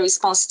do a reader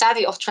response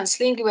study of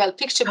translingual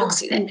picture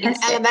books in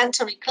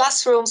elementary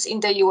classrooms in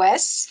the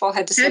US for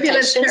her dissertation.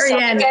 Fabulous, Carrie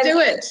Ann, do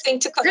it.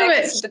 Think to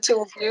connect the two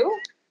of you.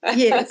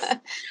 Yes,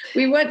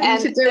 we want you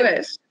to do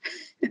it.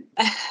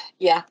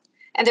 Yeah.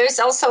 And there is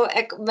also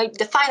maybe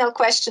the final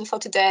question for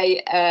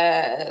today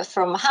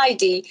from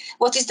Heidi.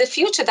 What is the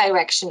future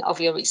direction of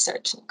your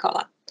research,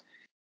 Nicola?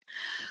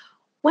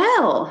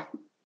 Well,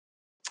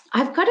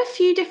 I've got a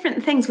few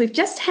different things. I'm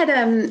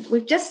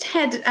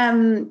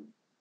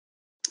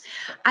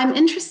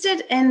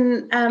interested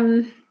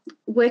in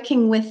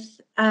working with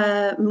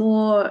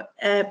more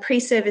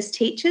pre-service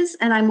teachers,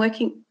 and I'm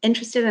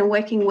interested in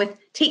working with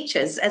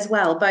teachers as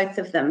well, both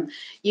of them,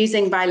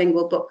 using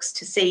bilingual books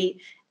to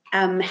see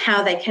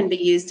how they can be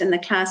used in the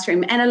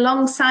classroom. And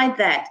alongside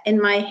that,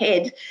 in my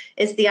head,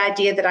 is the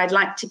idea that I'd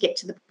like to get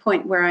to the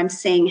point where I'm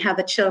seeing how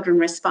the children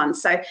respond.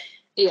 So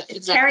yeah,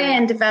 exactly. Carrie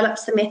Ann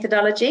develops the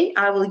methodology.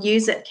 I will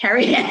use it,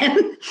 Carrie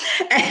Ann,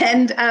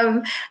 and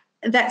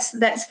that's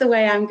the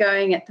way I'm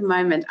going at the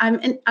moment.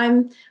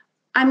 I'm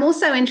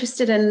also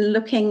interested in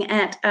looking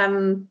at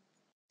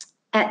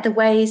the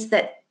ways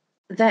that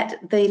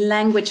the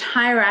language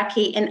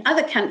hierarchy in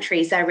other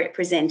countries are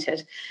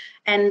represented,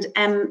 and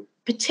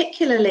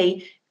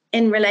particularly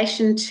in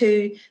relation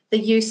to the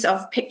use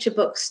of picture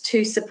books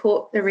to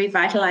support the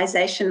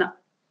revitalization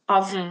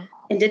of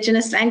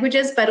indigenous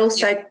languages, but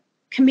also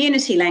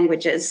community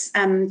languages,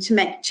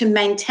 to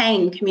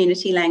maintain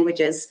community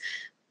languages.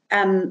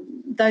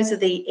 Those are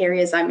the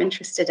areas I'm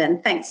interested in.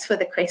 Thanks for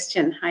the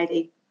question,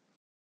 Heidi.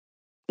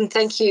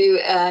 Thank you,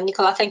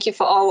 Nicola. Thank you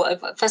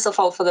first of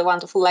all, for the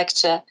wonderful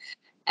lecture,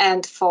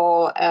 and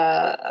for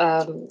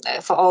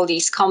all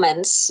these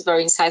comments,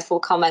 very insightful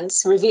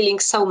comments, revealing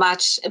so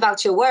much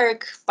about your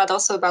work, but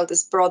also about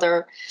this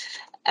broader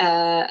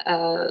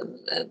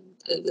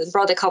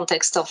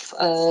context of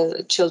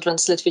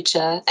children's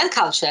literature and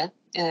culture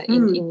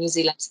in New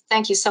Zealand.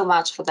 Thank you so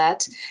much for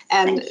that.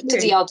 And to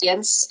the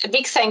audience, a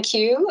big thank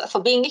you for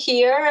being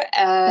here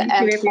and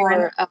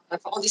for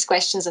all these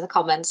questions and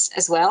comments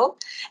as well.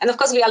 And of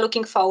course, we are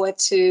looking forward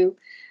to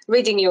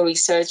reading your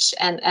research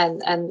and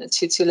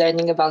to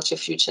learning about your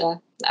future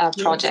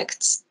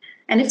projects.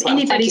 And if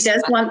anybody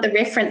does want the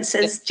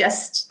references,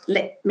 just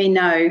let me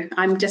know.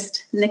 I'm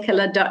just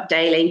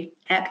Nicola.Daly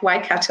at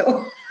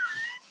Waikato.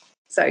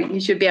 So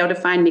you should be able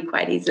to find me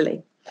quite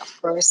easily.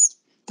 Of course.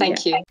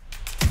 Thank you.